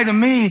apply to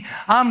me.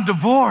 I'm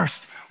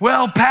divorced.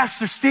 Well,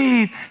 Pastor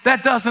Steve,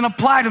 that doesn't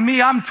apply to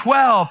me. I'm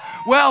 12.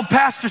 Well,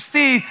 Pastor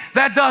Steve,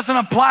 that doesn't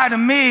apply to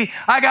me.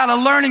 I got a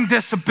learning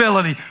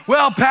disability.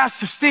 Well,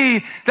 Pastor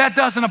Steve, that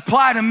doesn't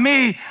apply to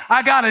me.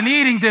 I got an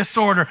eating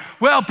disorder.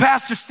 Well,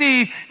 Pastor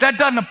Steve, that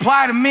doesn't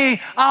apply to me.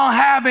 I don't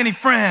have any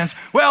friends.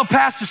 Well,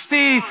 Pastor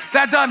Steve,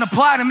 that doesn't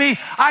apply to me.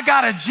 I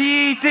got a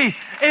GED.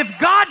 If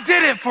God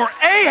did it for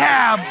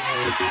Ahab,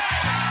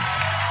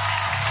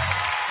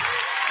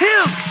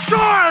 he'll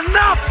sure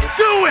enough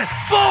do it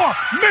for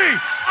me.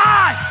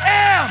 I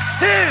am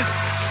his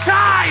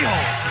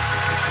child.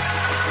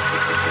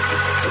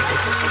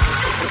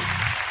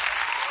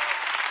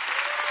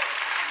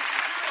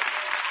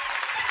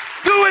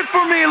 Do it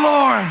for me,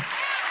 Lord.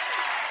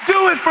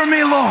 Do it for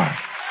me, Lord.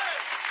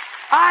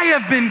 I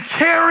have been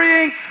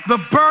carrying the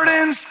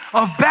burdens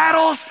of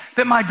battles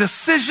that my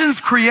decisions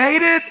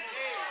created.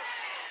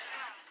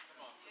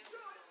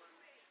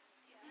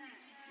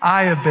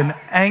 I have been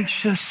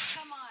anxious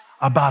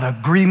about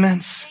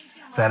agreements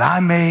that I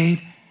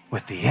made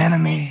with the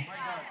enemy.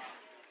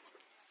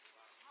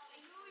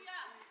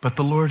 But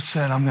the Lord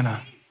said, I'm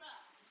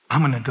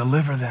gonna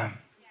deliver them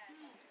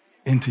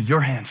into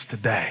your hands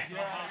today.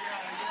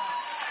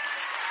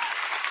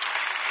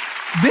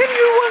 Then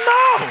you will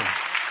know.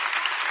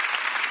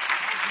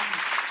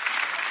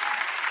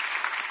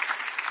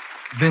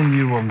 Then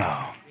you will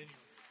know.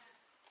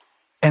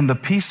 And the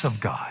peace of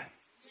God,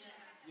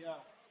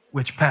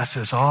 which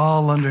passes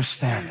all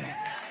understanding,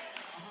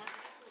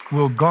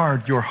 will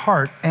guard your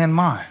heart and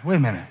mind. Wait a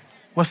minute.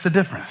 What's the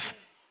difference?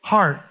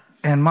 Heart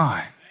and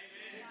mind.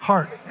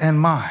 Heart and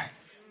mind.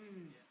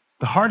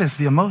 The heart is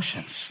the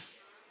emotions.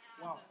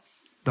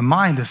 The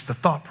mind is the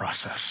thought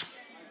process.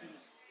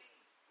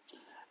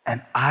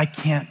 And I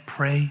can't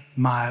pray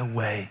my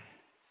way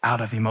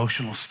out of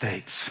emotional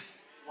states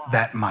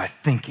that my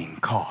thinking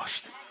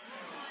caused.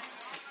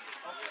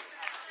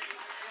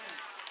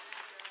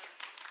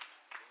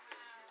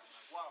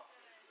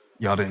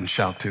 Y'all didn't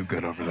shout too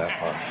good over that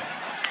part.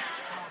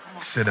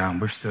 Sit down.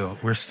 We're still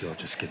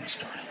just getting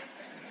started.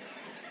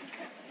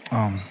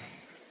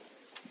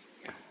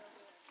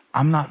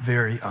 I'm not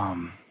very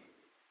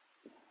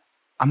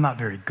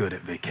good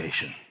at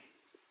vacation.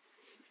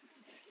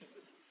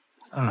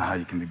 I don't know how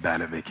you can be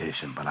bad at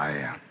vacation, but I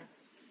am.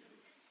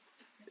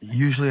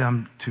 Usually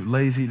I'm too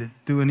lazy to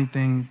do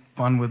anything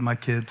fun with my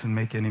kids and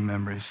make any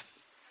memories.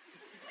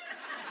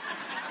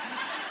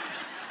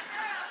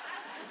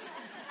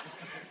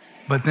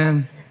 But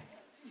then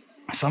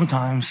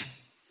sometimes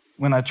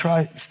when I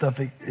try stuff,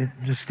 it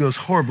just goes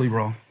horribly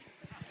wrong.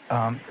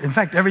 In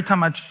fact, every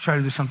time I try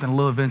to do something a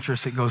little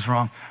adventurous, it goes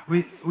wrong.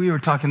 We were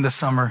talking this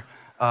summer.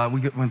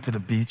 We went to the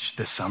beach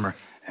this summer,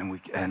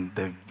 and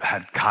they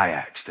had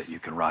kayaks that you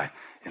could ride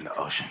in the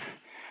ocean.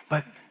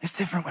 But it's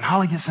different. When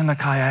Holly gets in the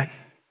kayak,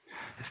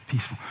 it's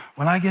peaceful.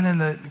 When I get in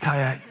the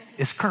kayak,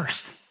 it's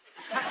cursed.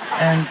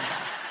 And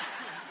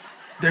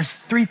there's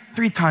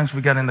three times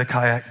we got in the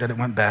kayak that it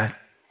went bad,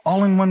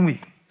 all in 1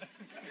 week,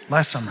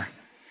 last summer.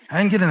 I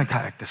didn't get in the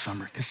kayak this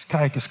summer because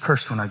kayak is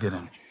cursed when I get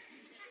in.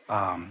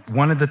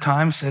 One of the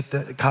times at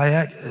the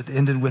kayak, it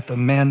ended with a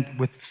man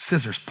with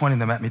scissors pointing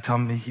them at me,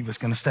 telling me he was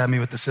going to stab me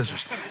with the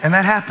scissors. And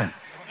that happened.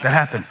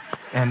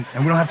 And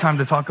we don't have time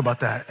to talk about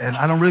that. And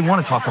I don't really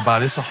want to talk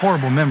about it. It's a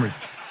horrible memory.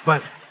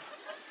 But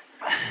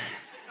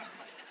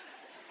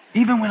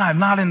even when I'm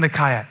not in the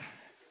kayak,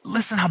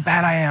 listen how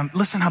bad I am.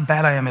 Listen how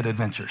bad I am at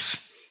adventures.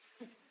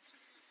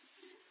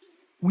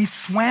 We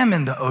swam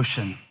in the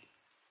ocean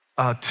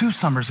 2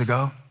 summers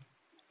ago.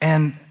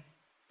 And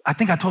I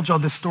think I told y'all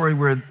this story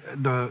where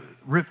the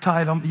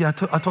riptide,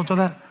 I told y'all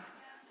that.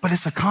 But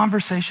it's a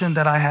conversation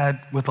that I had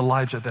with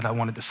Elijah that I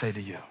wanted to say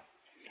to you.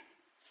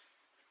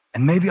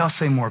 And maybe I'll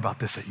say more about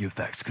this at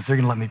YouthX because they're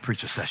going to let me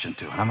preach a session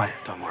too. And I might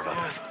talk more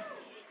about this.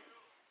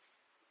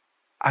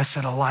 I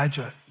said,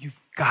 Elijah, you've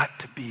got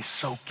to be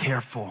so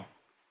careful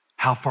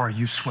how far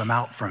you swim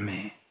out from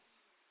me.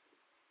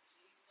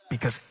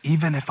 Because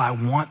even if I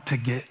want to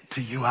get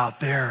to you out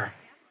there,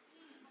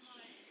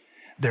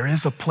 there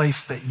is a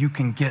place that you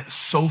can get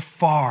so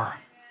far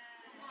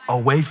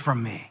away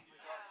from me.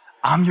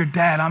 I'm your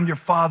dad, I'm your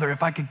father.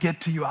 If I could get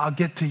to you, I'll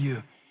get to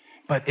you.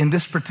 But in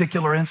this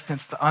particular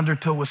instance, the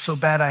undertow was so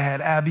bad, I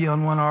had Abby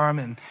on one arm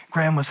and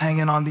Graham was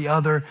hanging on the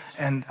other.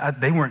 And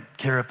they weren't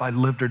care if I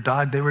lived or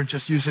died. They were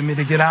just using me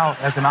to get out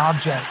as an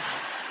object.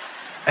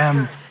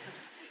 And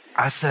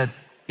I said,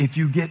 if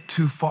you get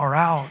too far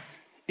out,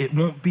 it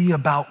won't be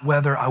about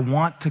whether I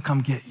want to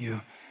come get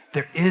you.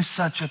 There is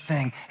such a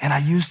thing. And I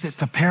used it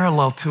to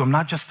parallel to them,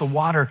 not just the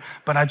water,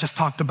 but I just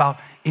talked about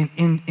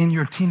in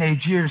your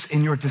teenage years,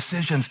 in your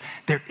decisions,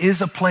 there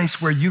is a place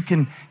where you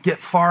can get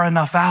far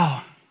enough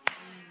out.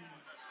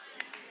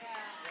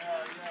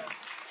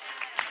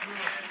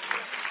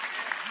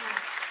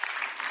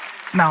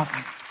 Now,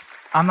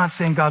 I'm not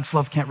saying God's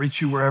love can't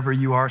reach you wherever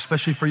you are,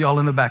 especially for y'all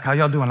in the back. How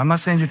y'all doing? I'm not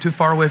saying you're too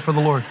far away for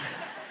the Lord.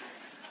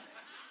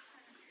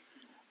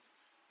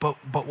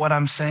 But what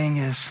I'm saying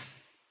is,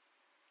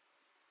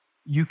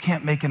 you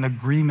can't make an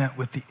agreement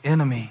with the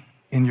enemy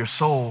in your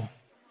soul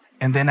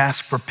and then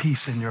ask for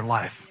peace in your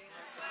life.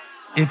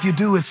 If you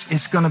do,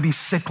 it's going to be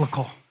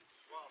cyclical.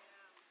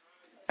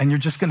 And you're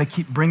just going to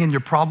keep bringing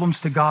your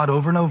problems to God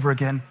over and over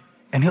again,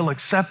 and he'll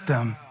accept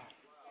them.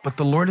 But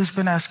the Lord has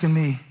been asking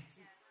me,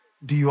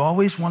 do you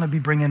always want to be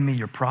bringing me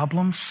your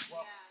problems?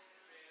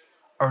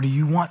 Or do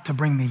you want to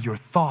bring me your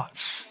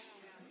thoughts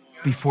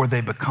before they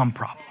become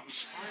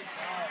problems?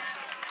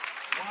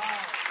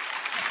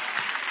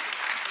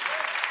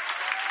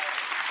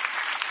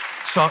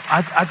 So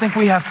I think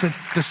we have to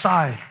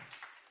decide,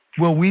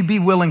 will we be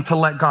willing to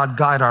let God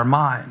guide our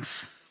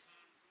minds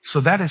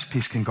so that his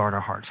peace can guard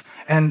our hearts?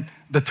 And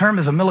the term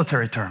is a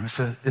military term.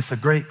 It's a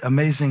great,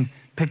 amazing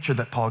picture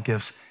that Paul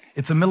gives.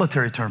 It's a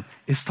military term.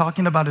 It's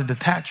talking about a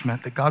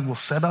detachment that God will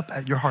set up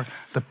at your heart,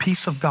 the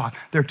peace of God.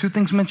 There are two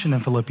things mentioned in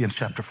Philippians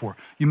chapter 4.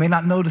 You may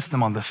not notice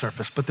them on the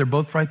surface, but they're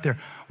both right there.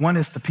 One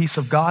is the peace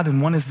of God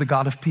and one is the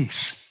God of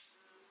peace.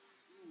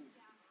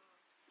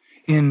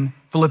 In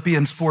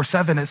Philippians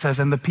 4:7, it says,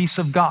 and the peace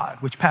of God,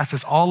 which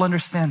passes all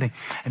understanding.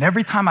 And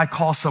every time I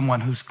call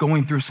someone who's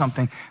going through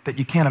something that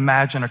you can't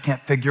imagine or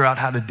can't figure out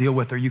how to deal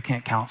with or you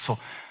can't counsel,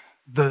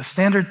 the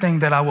standard thing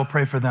that I will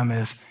pray for them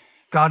is,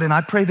 God, and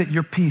I pray that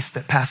your peace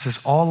that passes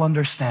all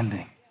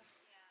understanding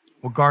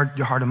will guard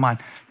your heart and mind.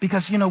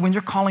 Because, when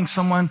you're calling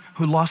someone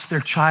who lost their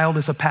child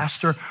as a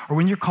pastor, or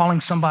when you're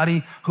calling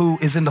somebody who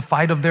is in the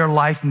fight of their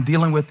life and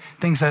dealing with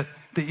things that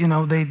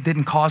they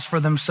didn't cause for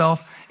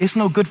themselves, it's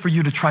no good for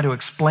you to try to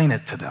explain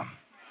it to them.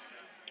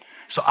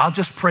 So I'll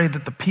just pray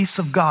that the peace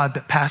of God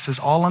that passes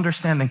all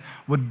understanding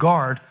would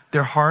guard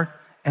their heart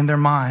and their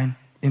mind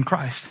in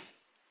Christ.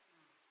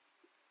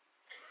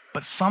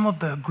 But some of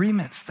the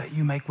agreements that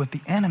you make with the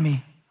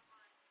enemy,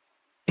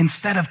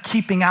 instead of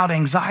keeping out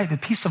anxiety,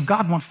 the peace of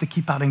God wants to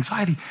keep out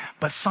anxiety,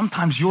 but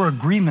sometimes your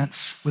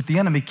agreements with the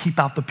enemy keep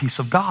out the peace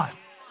of God.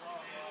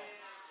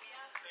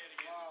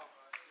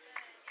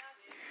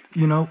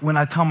 When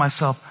I tell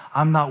myself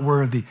I'm not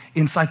worthy,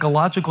 in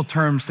psychological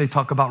terms, they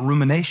talk about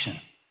rumination.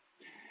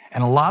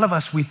 And a lot of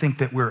us, we think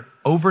that we're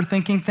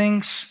overthinking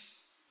things.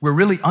 We're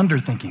really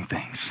underthinking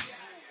things.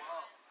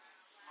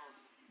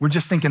 We're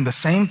just thinking the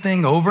same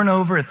thing over and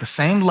over at the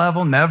same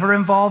level, never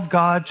involve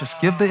God, just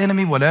give the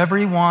enemy whatever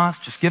he wants,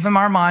 just give him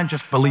our mind,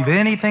 just believe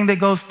anything that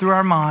goes through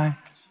our mind,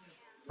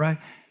 right?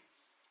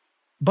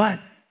 But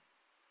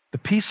the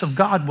peace of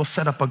God will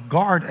set up a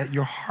guard at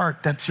your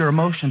heart, that's your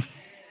emotions,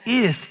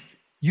 if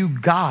you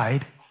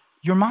guide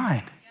your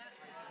mind.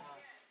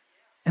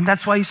 And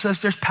that's why he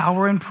says there's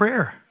power in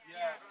prayer.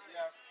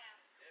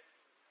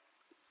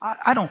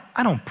 I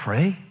don't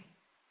pray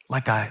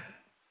like I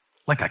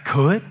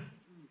could.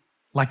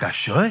 Like I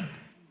should.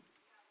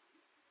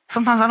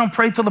 Sometimes I don't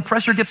pray till the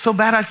pressure gets so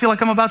bad I feel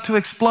like I'm about to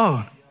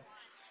explode.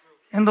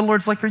 And the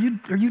Lord's like, are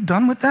you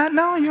done with that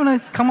now? You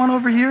want to come on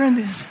over here and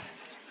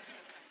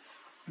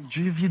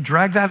have you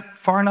dragged that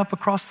far enough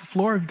across the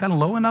floor? Have you gotten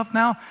low enough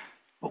now?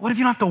 But what if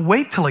you don't have to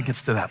wait till it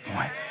gets to that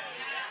point?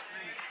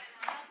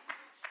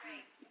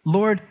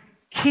 Lord,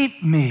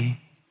 keep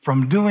me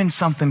from doing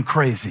something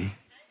crazy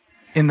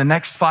in the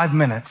next 5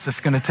 minutes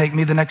that's going to take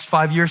me the next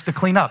 5 years to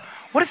clean up.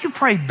 What if you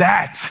prayed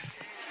that?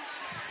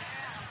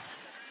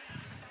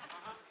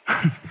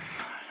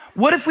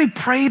 What if we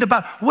prayed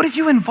what if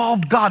you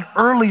involved God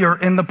earlier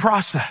in the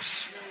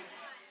process?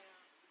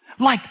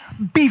 Like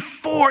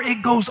before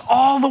it goes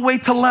all the way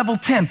to level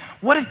 10.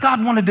 What if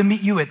God wanted to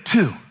meet you at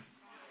 2?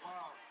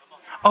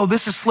 Oh,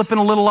 this is slipping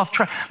a little off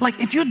track. Like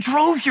if you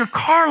drove your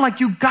car like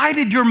you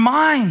guided your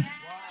mind,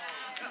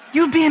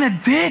 you'd be in a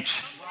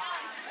ditch.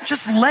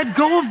 Just let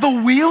go of the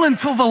wheel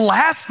until the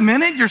last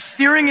minute. You're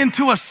steering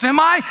into a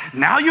semi.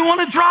 Now you want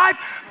to drive,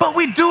 but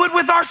we do it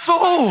with our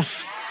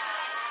souls.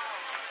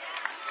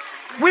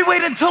 We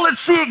wait until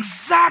it's the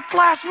exact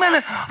last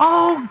minute.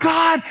 Oh,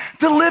 God,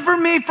 deliver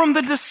me from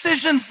the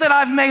decisions that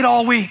I've made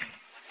all week.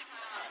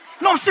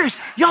 No, I'm serious.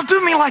 Y'all do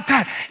me like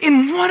that.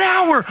 In 1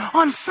 hour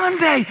on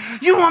Sunday,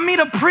 you want me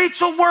to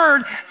preach a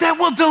word that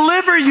will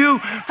deliver you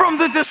from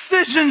the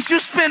decisions you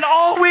spent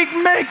all week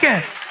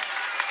making.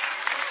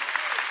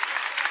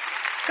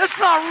 That's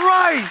not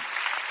right.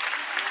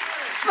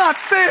 It's not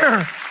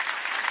fair.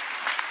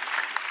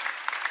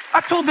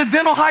 I told the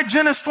dental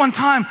hygienist one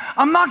time,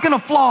 I'm not going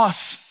to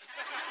floss.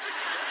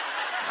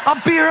 I'll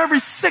be here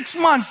every 6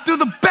 months. Do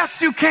the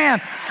best you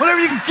can. Whatever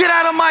you can get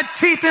out of my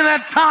teeth in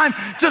that time,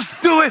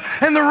 just do it,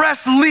 and the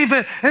rest leave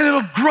it, and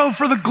it'll grow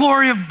for the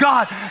glory of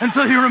God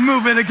until you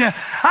remove it again.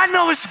 I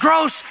know it's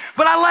gross,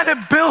 but I let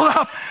it build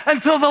up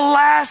until the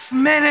last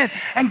minute,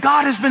 and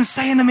God has been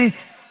saying to me,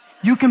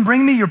 you can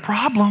bring me your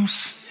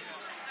problems,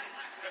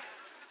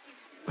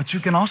 but you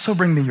can also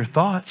bring me your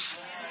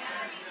thoughts.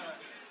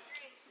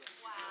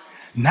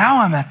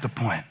 Now I'm at the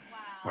point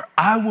where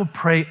I will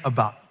pray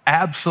about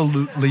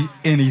absolutely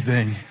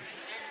anything.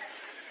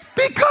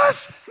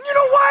 Because, you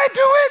know why I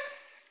do it?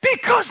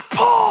 Because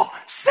Paul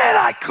said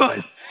I could.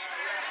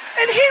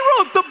 And he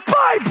wrote the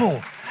Bible.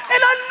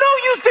 And I know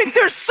you think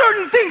there's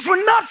certain things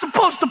we're not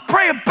supposed to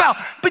pray about,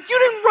 but you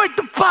didn't write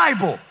the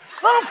Bible.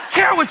 I don't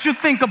care what you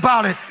think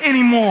about it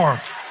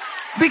anymore.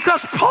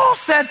 Because Paul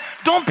said,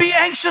 don't be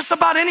anxious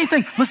about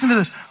anything. Listen to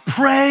this.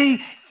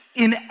 Pray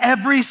in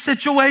every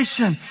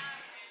situation.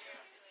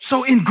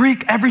 So in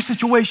Greek, every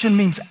situation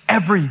means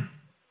every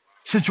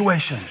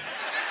situation.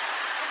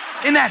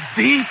 Isn't that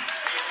deep?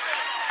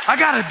 I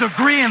got a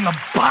degree in the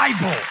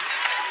Bible.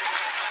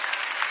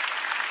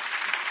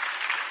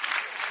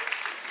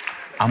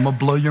 I'm gonna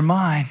blow your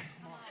mind.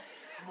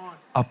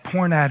 A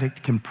porn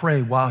addict can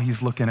pray while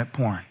he's looking at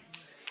porn.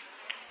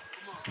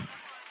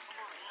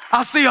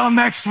 I'll see y'all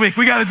next week.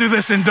 We got to do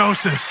this in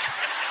doses.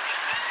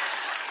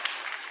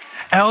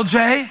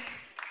 LJ,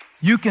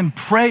 you can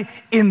pray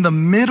in the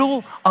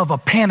middle of a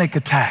panic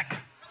attack.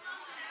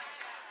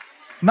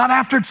 Not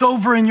after it's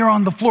over and you're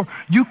on the floor.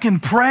 You can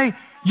pray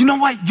You know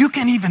what? You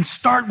can even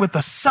start with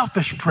a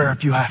selfish prayer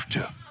if you have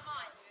to.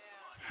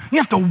 You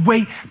have to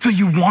wait till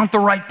you want the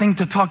right thing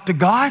to talk to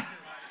God.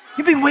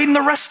 You've been waiting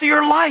the rest of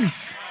your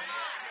life.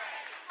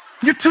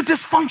 You're too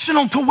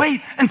dysfunctional to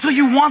wait until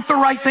you want the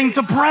right thing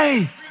to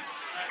pray.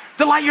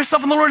 Delight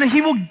yourself in the Lord and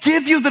he will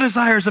give you the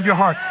desires of your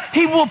heart.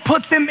 He will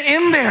put them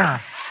in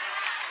there.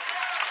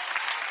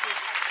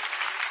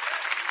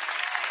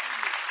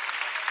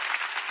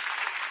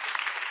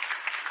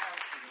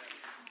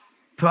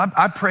 So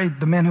I prayed,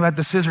 the man who had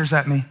the scissors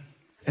at me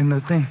in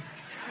the thing,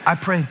 I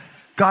prayed,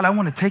 God, I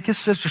want to take his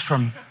scissors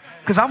from him.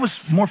 Because I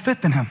was more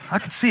fit than him. I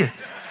could see it.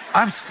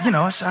 I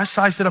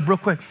sized it up real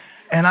quick.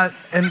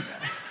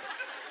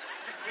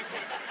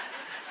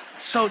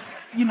 So,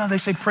 they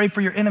say pray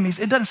for your enemies.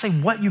 It doesn't say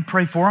what you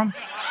pray for them.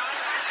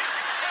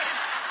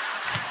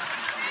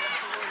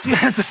 So you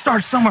have to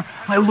start somewhere.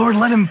 My Lord,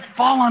 let him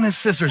fall on his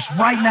scissors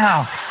right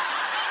now.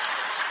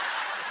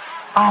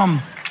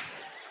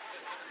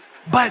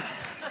 But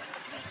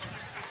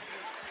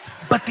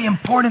the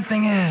important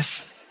thing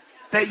is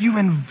that you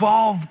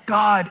involve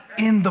God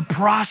in the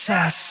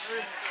process.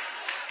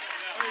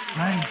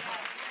 Right?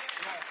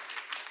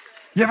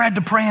 You ever had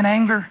to pray in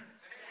anger?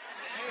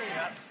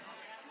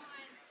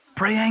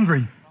 Pray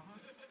angry.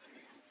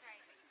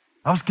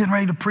 I was getting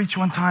ready to preach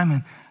one time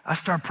and I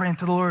started praying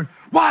to the Lord.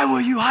 Why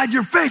will you hide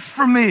your face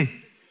from me?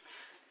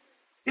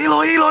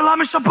 Eloi, Eloi,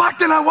 lama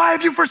sabachthani. Why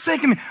have you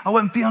forsaken me? I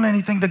wasn't feeling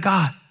anything to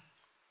God.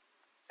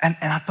 And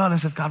I felt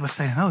as if God was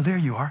saying, oh, there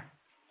you are.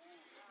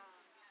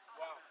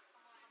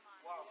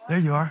 There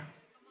you are.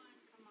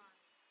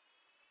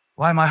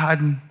 Why am I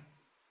hiding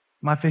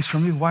my face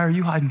from you? Why are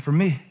you hiding from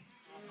me?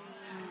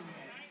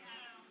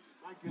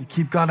 You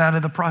keep God out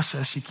of the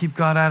process. You keep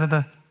God out of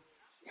the...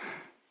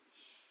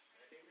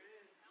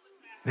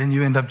 Then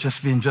you end up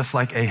just being just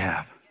like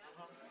Ahab.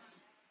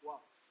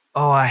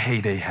 Oh, I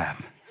hate Ahab.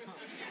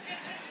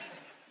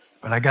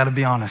 But I got to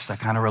be honest, I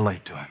kind of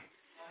relate to him.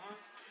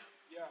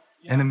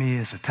 Enemy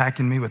is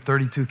attacking me with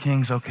 32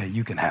 kings. Okay,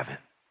 you can have it.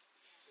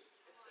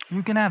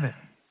 You can have it.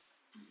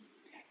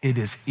 It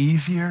is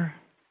easier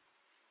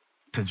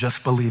to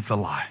just believe the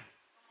lie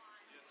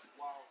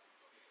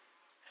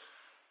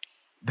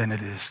than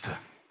it is to,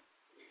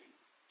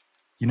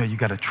 you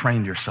got to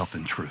train yourself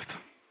in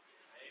truth.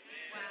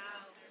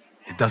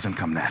 It doesn't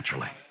come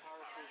naturally.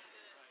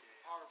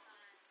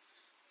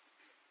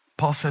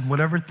 Paul said,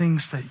 whatever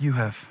things that you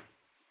have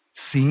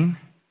seen,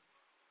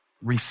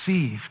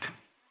 received,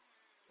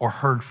 or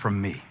heard from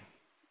me.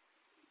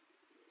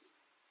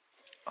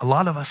 A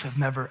lot of us have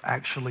never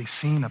actually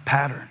seen a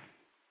pattern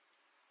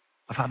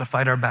of how to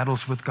fight our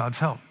battles with God's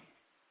help.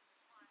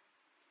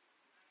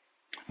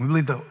 We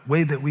believe the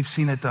way that we've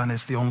seen it done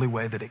is the only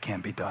way that it can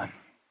be done.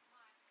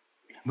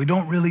 We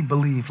don't really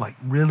believe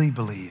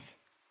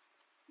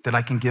that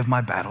I can give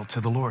my battle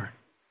to the Lord.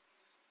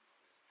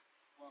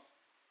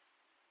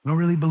 We don't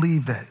really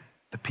believe that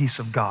the peace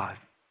of God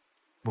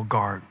will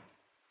guard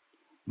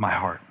my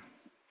heart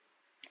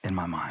and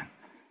my mind.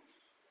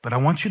 But I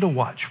want you to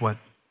watch what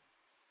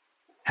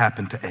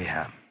happened to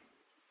Ahab.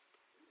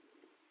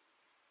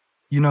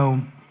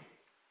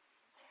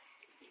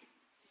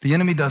 The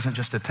enemy doesn't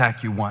just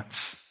attack you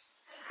once,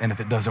 and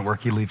if it doesn't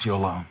work, he leaves you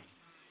alone.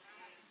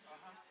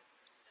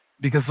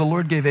 Because the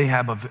Lord gave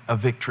Ahab a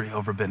victory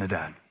over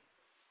Ben-Hadad.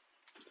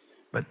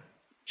 But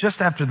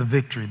just after the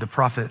victory, the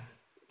prophet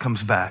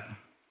comes back.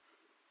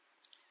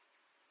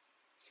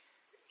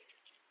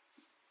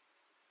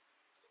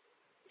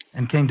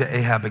 And came to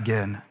Ahab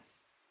again.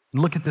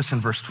 And look at this in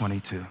verse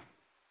 22.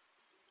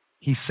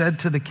 He said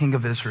to the king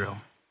of Israel,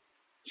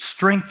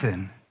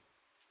 strengthen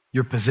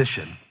your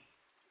position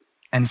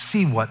and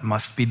see what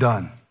must be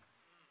done.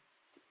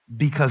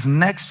 Because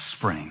next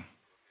spring,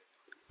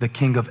 the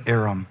king of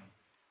Aram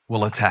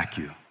will attack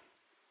you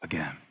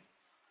again.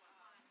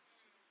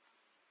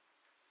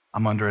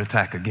 I'm under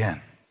attack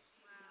again.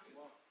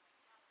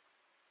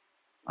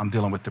 I'm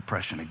dealing with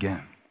depression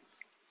again.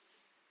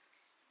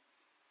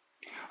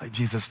 Like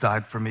Jesus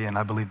died for me and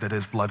I believe that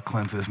his blood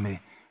cleanses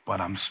me,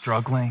 but I'm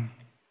struggling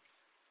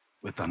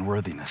with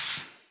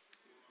unworthiness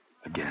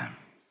again.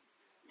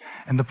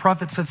 And the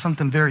prophet said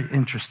something very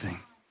interesting.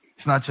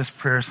 It's not just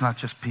prayer, it's not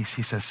just peace.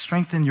 He says,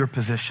 strengthen your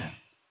position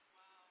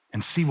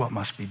and see what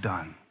must be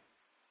done.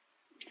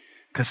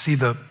 Because see,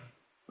 the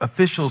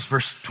officials,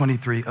 verse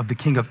 23, of the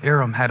king of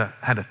Aram had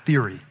a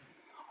theory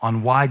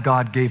on why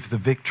God gave the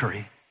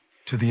victory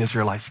to the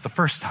Israelites the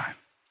first time.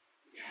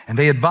 And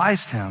they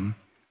advised him,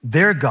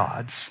 their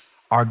gods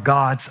are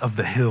gods of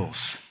the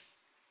hills.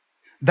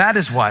 That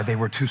is why they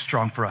were too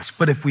strong for us.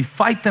 But if we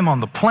fight them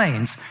on the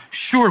plains,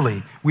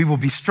 surely we will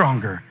be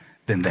stronger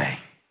than they.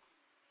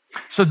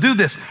 So do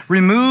this,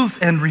 remove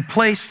and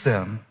replace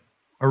them,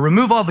 or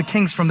remove all the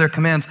kings from their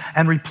commands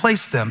and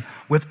replace them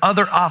with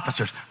other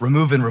officers.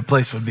 Remove and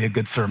replace would be a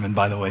good sermon,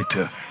 by the way,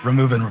 too.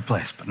 Remove and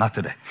replace, but not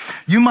today.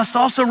 You must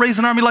also raise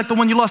an army like the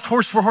one you lost,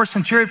 horse for horse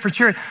and chariot for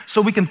chariot,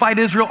 so we can fight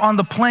Israel on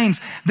the plains.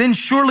 Then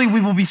surely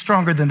we will be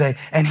stronger than they.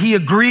 And he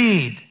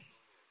agreed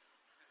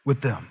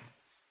with them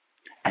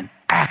and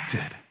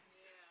acted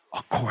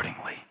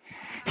accordingly.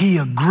 he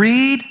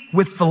agreed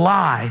with the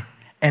lie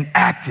and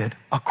acted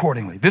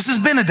accordingly. This is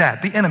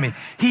Ben-Hadad, the enemy.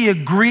 He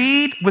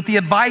agreed with the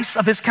advice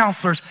of his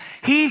counselors.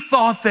 He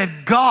thought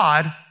that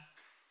God,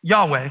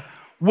 Yahweh,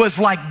 was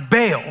like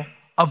Baal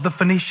of the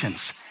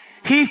Phoenicians.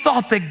 He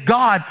thought that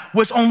God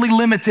was only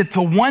limited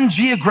to one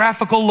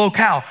geographical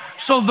locale.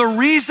 So the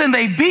reason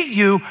they beat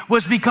you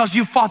was because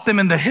you fought them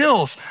in the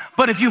hills.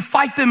 But if you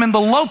fight them in the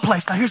low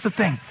place, now here's the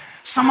thing.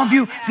 Some of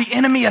you, the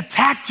enemy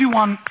attacked you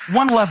on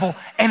one level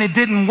and it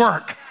didn't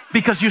work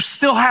because you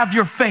still have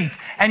your faith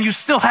and you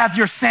still have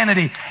your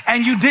sanity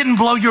and you didn't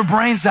blow your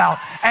brains out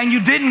and you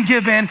didn't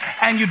give in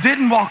and you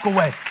didn't walk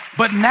away.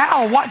 But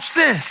now watch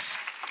this.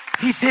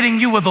 He's hitting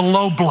you with a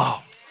low blow.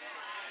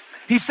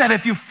 He said,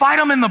 if you fight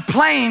them in the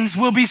plains,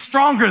 we'll be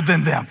stronger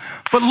than them.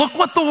 But look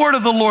what the word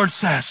of the Lord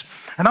says.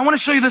 And I want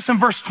to show you this in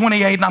verse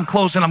 28, and I'm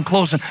closing,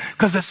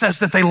 because it says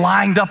that they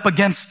lined up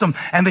against them,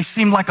 and they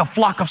seemed like a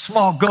flock of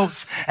small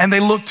goats, and they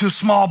looked too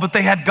small, but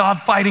they had God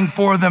fighting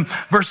for them.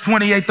 Verse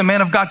 28, the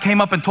man of God came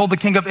up and told the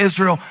king of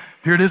Israel,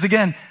 here it is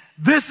again,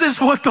 this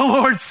is what the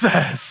Lord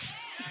says.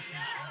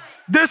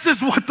 This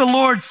is what the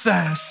Lord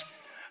says.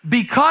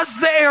 Because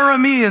the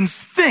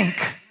Arameans think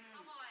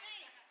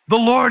the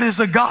Lord is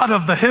a God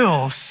of the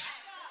hills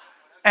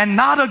and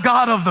not a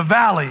God of the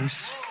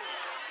valleys,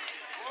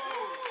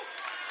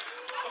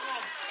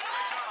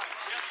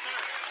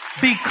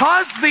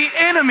 because the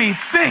enemy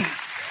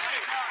thinks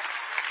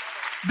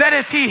that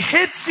if he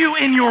hits you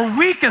in your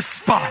weakest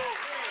spot,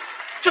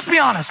 just be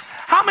honest,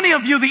 how many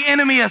of you the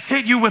enemy has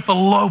hit you with a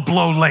low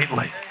blow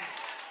lately?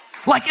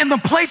 Like in the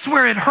place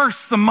where it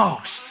hurts the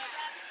most.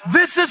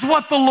 This is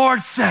what the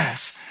Lord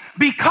says.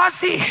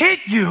 Because he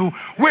hit you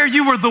where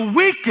you were the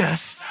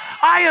weakest,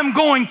 I am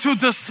going to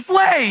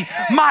display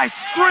my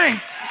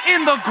strength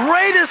in the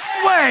greatest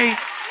way.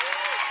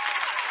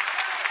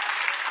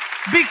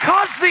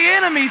 Because the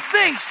enemy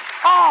thinks,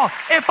 oh,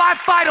 if I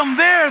fight them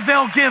there,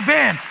 they'll give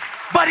in.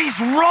 But he's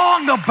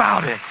wrong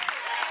about it.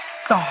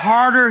 The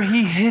harder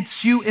he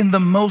hits you in the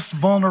most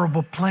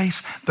vulnerable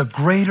place, the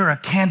greater a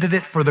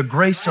candidate for the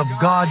grace of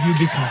God you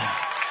become.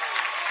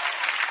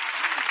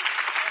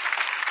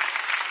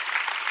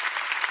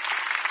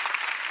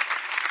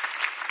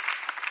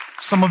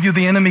 Some of you,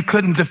 the enemy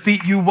couldn't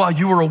defeat you while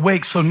you were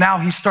awake, so now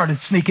he started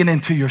sneaking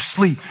into your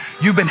sleep.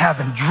 You've been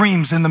having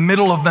dreams in the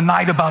middle of the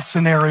night about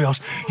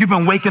scenarios. You've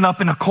been waking up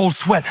in a cold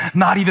sweat,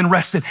 not even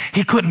rested.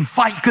 He couldn't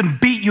fight, he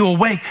couldn't beat you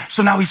awake,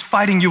 so now he's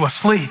fighting you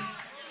asleep.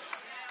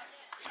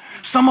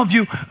 Some of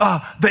you,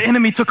 the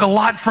enemy took a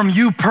lot from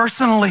you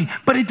personally,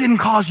 but it didn't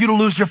cause you to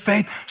lose your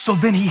faith, so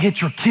then he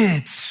hit your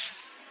kids.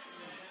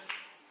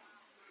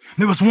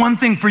 There was one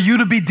thing for you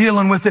to be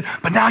dealing with it,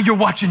 but now you're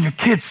watching your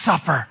kids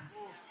suffer.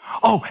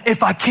 Oh,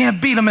 if I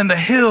can't beat them in the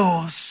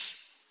hills,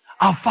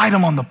 I'll fight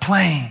them on the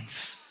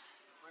plains.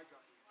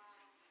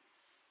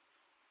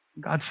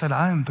 God said,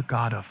 I am the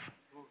God of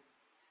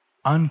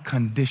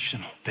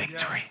unconditional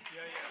victory.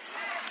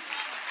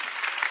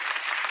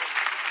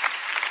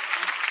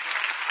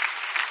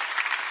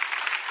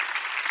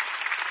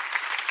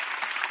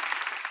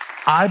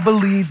 I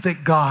believe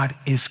that God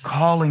is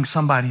calling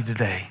somebody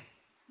today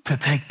to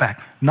take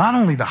back not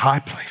only the high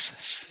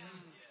places,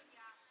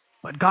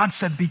 but God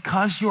said,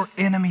 because your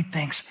enemy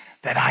thinks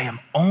that I am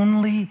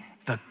only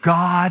the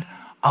God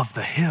of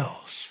the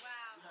hills,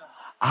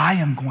 I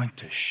am going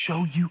to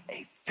show you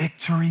a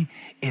victory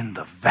in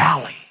the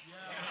valley.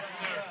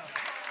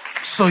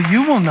 So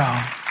you will know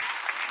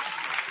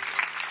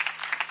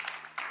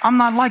I'm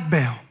not like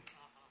Baal.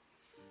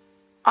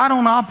 I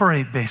don't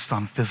operate based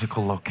on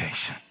physical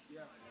location.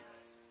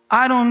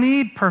 I don't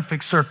need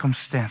perfect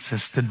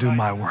circumstances to do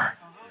my work.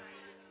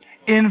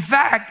 In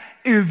fact,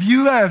 if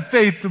you have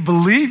faith to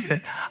believe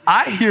it,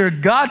 I hear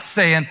God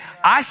saying,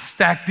 I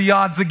stack the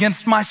odds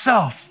against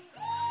myself.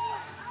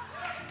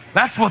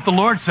 That's what the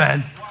Lord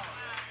said.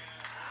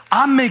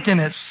 I'm making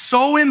it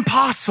so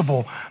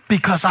impossible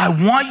because I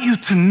want you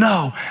to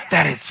know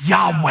that it's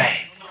Yahweh.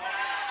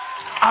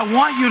 I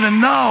want you to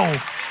know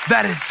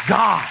that it's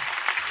God.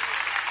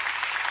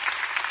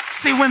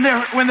 See, when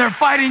they're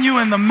fighting you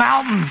in the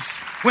mountains,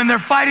 when they're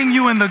fighting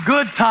you in the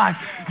good time,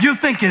 you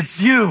think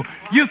it's you.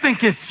 You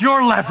think it's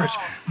your leverage.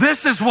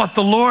 This is what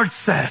the Lord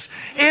says.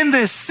 In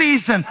this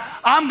season,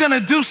 I'm going to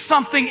do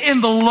something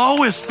in the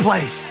lowest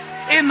place,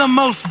 in the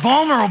most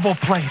vulnerable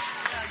place.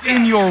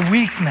 In your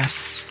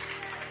weakness,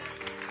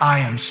 I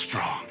am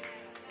strong.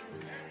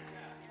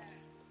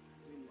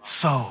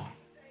 So,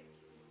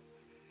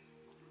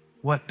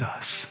 what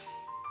does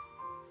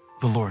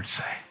the Lord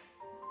say?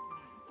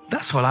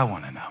 That's what I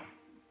want to know.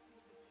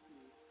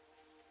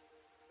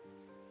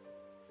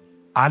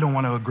 I don't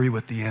want to agree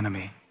with the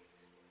enemy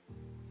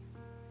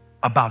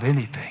about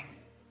anything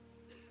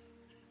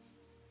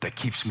that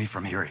keeps me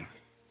from hearing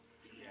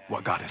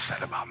what God has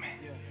said about me.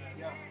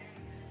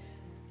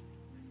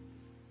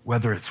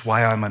 Whether it's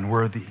why I'm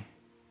unworthy,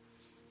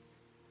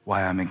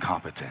 why I'm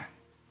incompetent.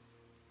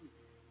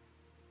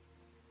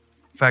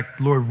 In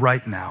fact, Lord,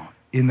 right now,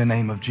 in the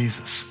name of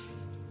Jesus,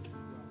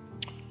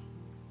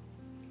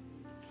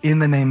 in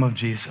the name of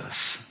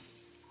Jesus,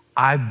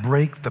 I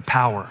break the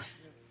power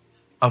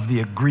of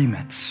the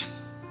agreements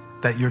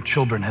that your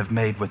children have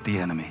made with the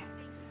enemy.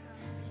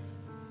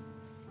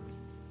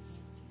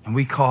 And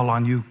we call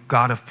on you,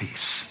 God of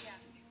peace,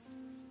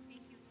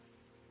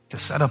 to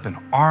set up an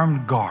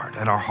armed guard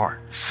at our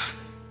hearts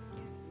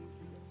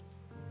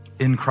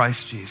in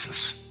Christ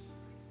Jesus.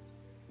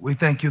 We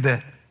thank you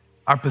that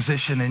our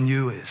position in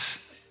you is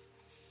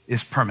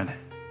permanent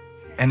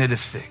and it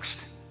is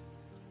fixed.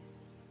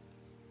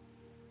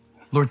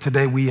 Lord,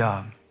 today we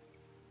don't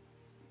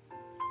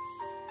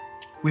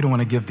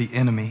want to give the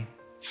enemy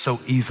so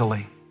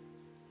easily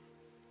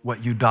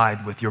what you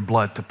died with your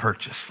blood to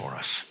purchase for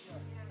us.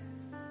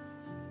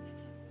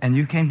 And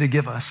you came to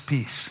give us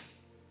peace.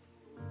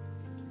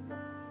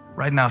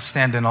 Right now,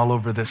 standing all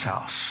over this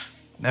house,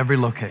 in every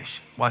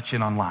location,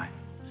 watching online,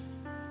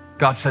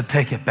 God said,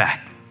 take it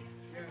back.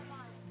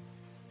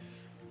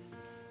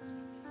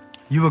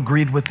 You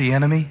agreed with the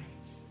enemy,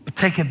 but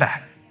take it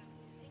back.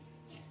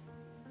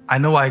 I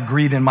know I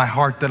agreed in my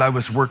heart that I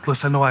was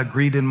worthless. I know I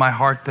agreed in my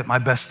heart that my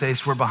best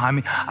days were behind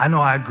me. I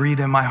know I agreed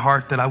in my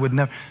heart that I would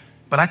never,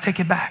 but I take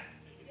it back.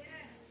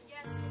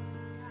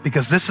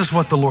 Because this is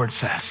what the Lord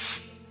says.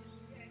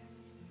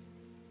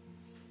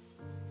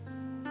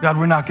 God,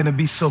 we're not going to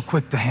be so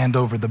quick to hand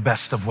over the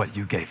best of what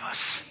you gave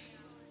us.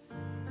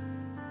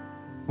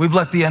 We've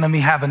let the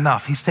enemy have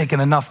enough. He's taken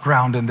enough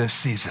ground in this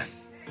season.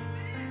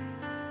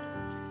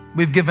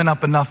 We've given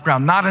up enough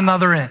ground. Not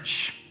another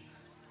inch.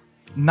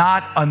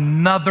 Not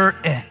another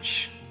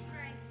inch.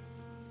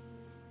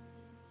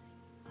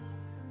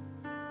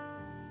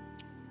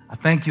 I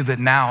thank you that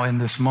now in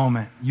this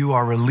moment, you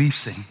are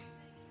releasing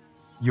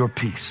your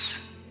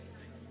peace,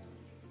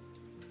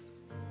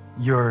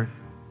 your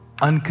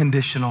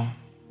unconditional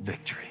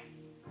victory.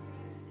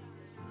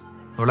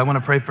 Lord, I want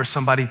to pray for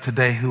somebody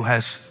today who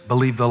has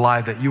believed the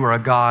lie that you are a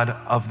God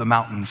of the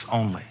mountains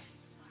only,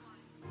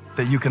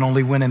 that you can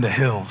only win in the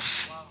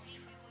hills,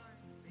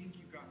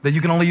 that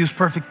you can only use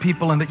perfect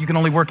people and that you can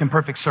only work in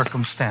perfect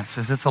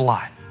circumstances. It's a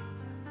lie.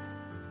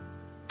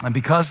 And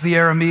because the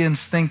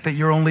Arameans think that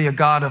you're only a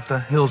God of the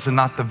hills and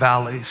not the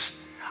valleys,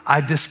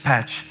 I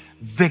dispatch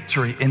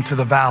victory into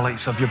the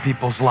valleys of your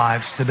people's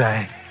lives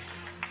today.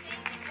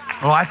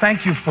 Oh, I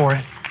thank you for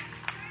it.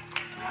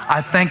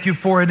 I thank you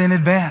for it in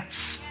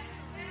advance.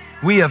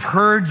 We have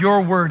heard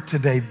your word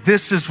today.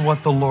 This is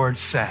what the Lord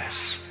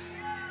says.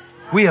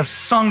 We have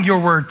sung your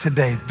word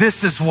today.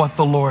 This is what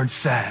the Lord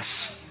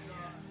says.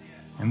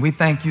 And we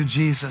thank you,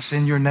 Jesus,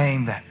 in your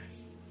name, that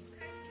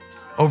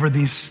over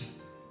these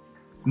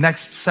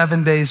next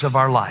 7 days of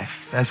our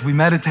life, as we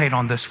meditate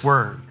on this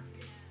word,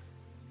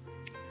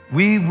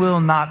 we will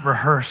not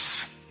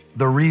rehearse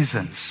the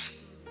reasons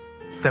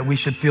that we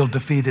should feel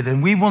defeated,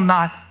 and we will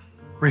not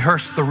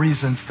rehearse the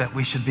reasons that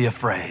we should be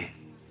afraid.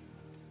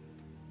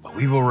 But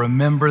we will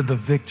remember the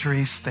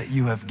victories that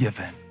you have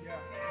given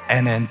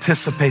and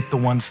anticipate the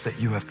ones that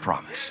you have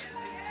promised.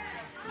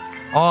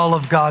 All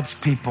of God's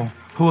people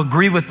who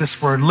agree with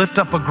this word, lift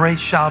up a great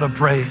shout of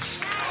praise.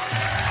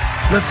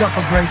 Lift up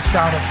a great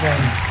shout of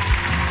praise.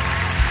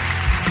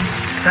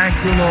 Thank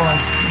you, Lord.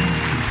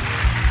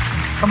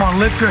 Come on,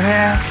 lift your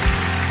hands.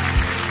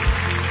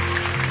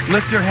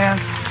 Lift your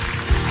hands.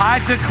 I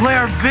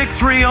declare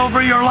victory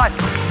over your life.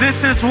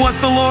 This is what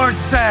the Lord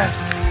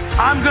says.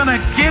 I'm going to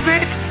give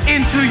it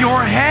into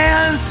your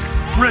hands.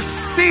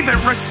 Receive it.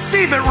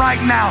 Receive it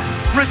right now.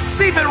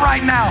 Receive it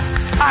right now.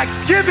 I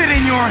give it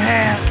in your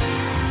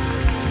hands.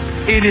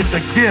 It is a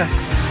gift.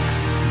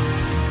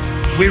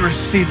 We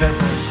receive it.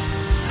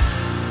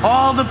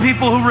 All the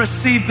people who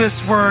receive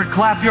this word,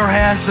 clap your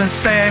hands and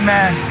say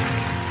amen.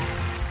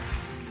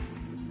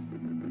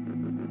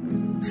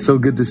 So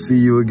good to see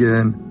you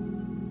again.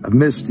 I've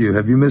missed you.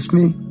 Have you missed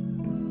me?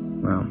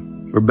 Well,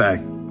 we're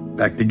back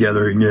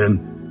together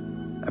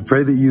again. I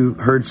pray that you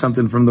heard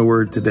something from the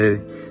word today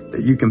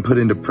that you can put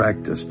into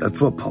practice.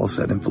 That's what Paul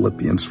said in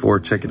Philippians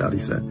 4. Check it out. He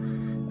said,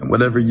 and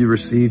whatever you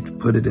received,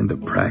 put it into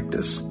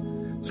practice.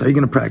 So how are you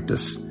going to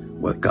practice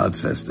what God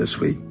says this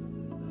week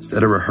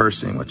instead of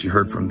rehearsing what you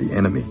heard from the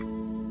enemy?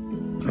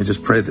 I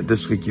just pray that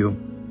this week you'll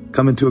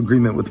come into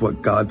agreement with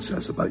what God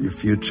says about your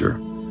future,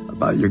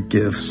 about your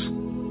gifts,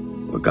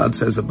 what God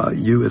says about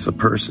you as a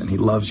person. He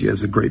loves you,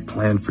 has a great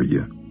plan for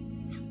you.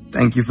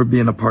 Thank you for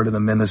being a part of the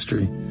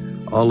ministry.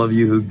 All of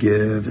you who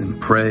give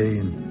and pray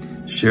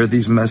and share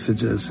these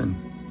messages and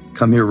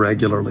come here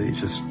regularly,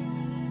 just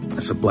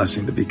it's a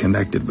blessing to be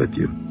connected with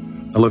you.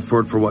 I look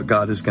forward for what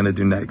God is going to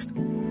do next.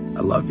 I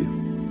love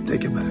you.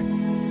 Take it back.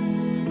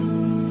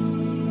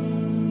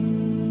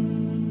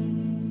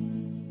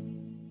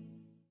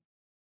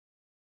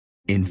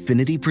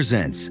 Infiniti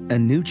presents a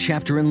new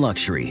chapter in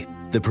luxury,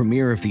 the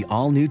premiere of the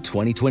all-new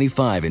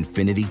 2025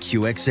 Infiniti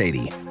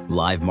QX80,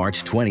 live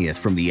March 20th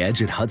from the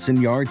Edge at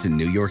Hudson Yards in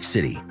New York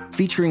City,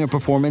 featuring a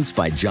performance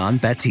by Jon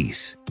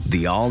Batiste.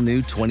 The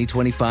all-new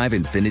 2025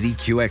 Infiniti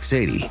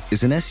QX80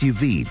 is an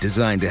SUV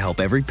designed to help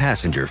every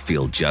passenger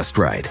feel just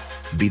right.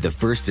 Be the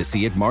first to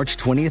see it March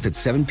 20th at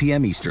 7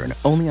 p.m. Eastern,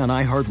 only on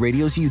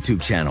iHeartRadio's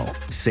YouTube channel.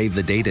 Save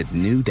the date at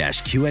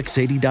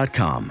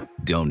new-QX80.com.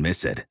 Don't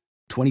miss it.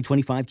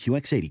 2025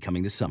 QX80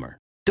 coming this summer.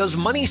 Does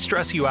money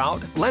stress you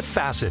out? Let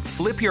Facet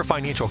flip your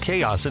financial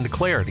chaos into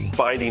clarity.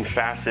 Finding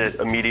Facet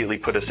immediately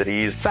put us at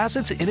ease.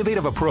 Facet's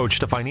innovative approach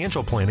to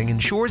financial planning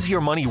ensures your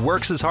money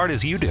works as hard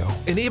as you do,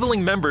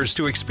 enabling members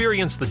to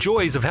experience the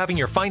joys of having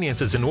your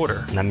finances in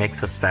order. And that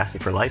makes us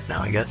Facet for life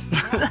now, I guess.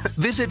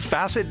 Visit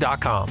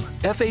Facet.com,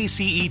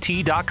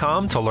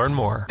 FACET.com to learn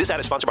more. This ad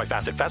is sponsored by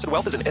Facet. Facet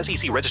Wealth is an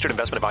SEC registered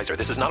investment advisor.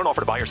 This is not an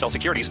offer to buy or sell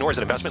securities, nor is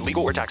it investment,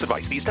 legal, or tax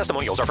advice. These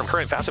testimonials are from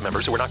current Facet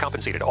members who are not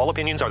compensated. All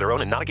opinions are their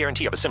own and not a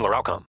guarantee of a similar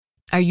outcome.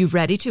 Are you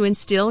ready to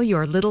instill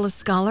your littlest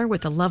scholar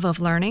with the love of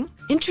learning?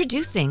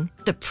 Introducing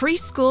the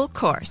Preschool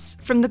Course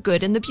from the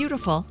Good and the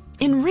Beautiful.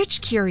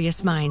 Enrich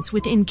curious minds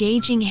with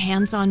engaging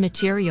hands-on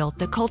material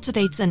that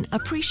cultivates an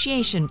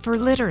appreciation for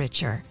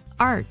literature,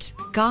 art,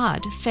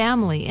 God,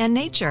 family, and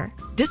nature.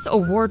 This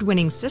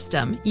award-winning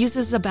system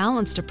uses a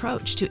balanced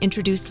approach to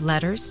introduce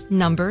letters,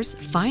 numbers,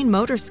 fine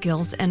motor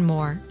skills, and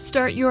more.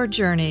 Start your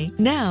journey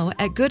now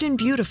at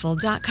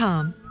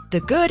goodandbeautiful.com. The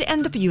Good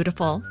and the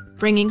Beautiful,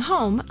 bringing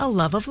home a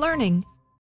love of learning.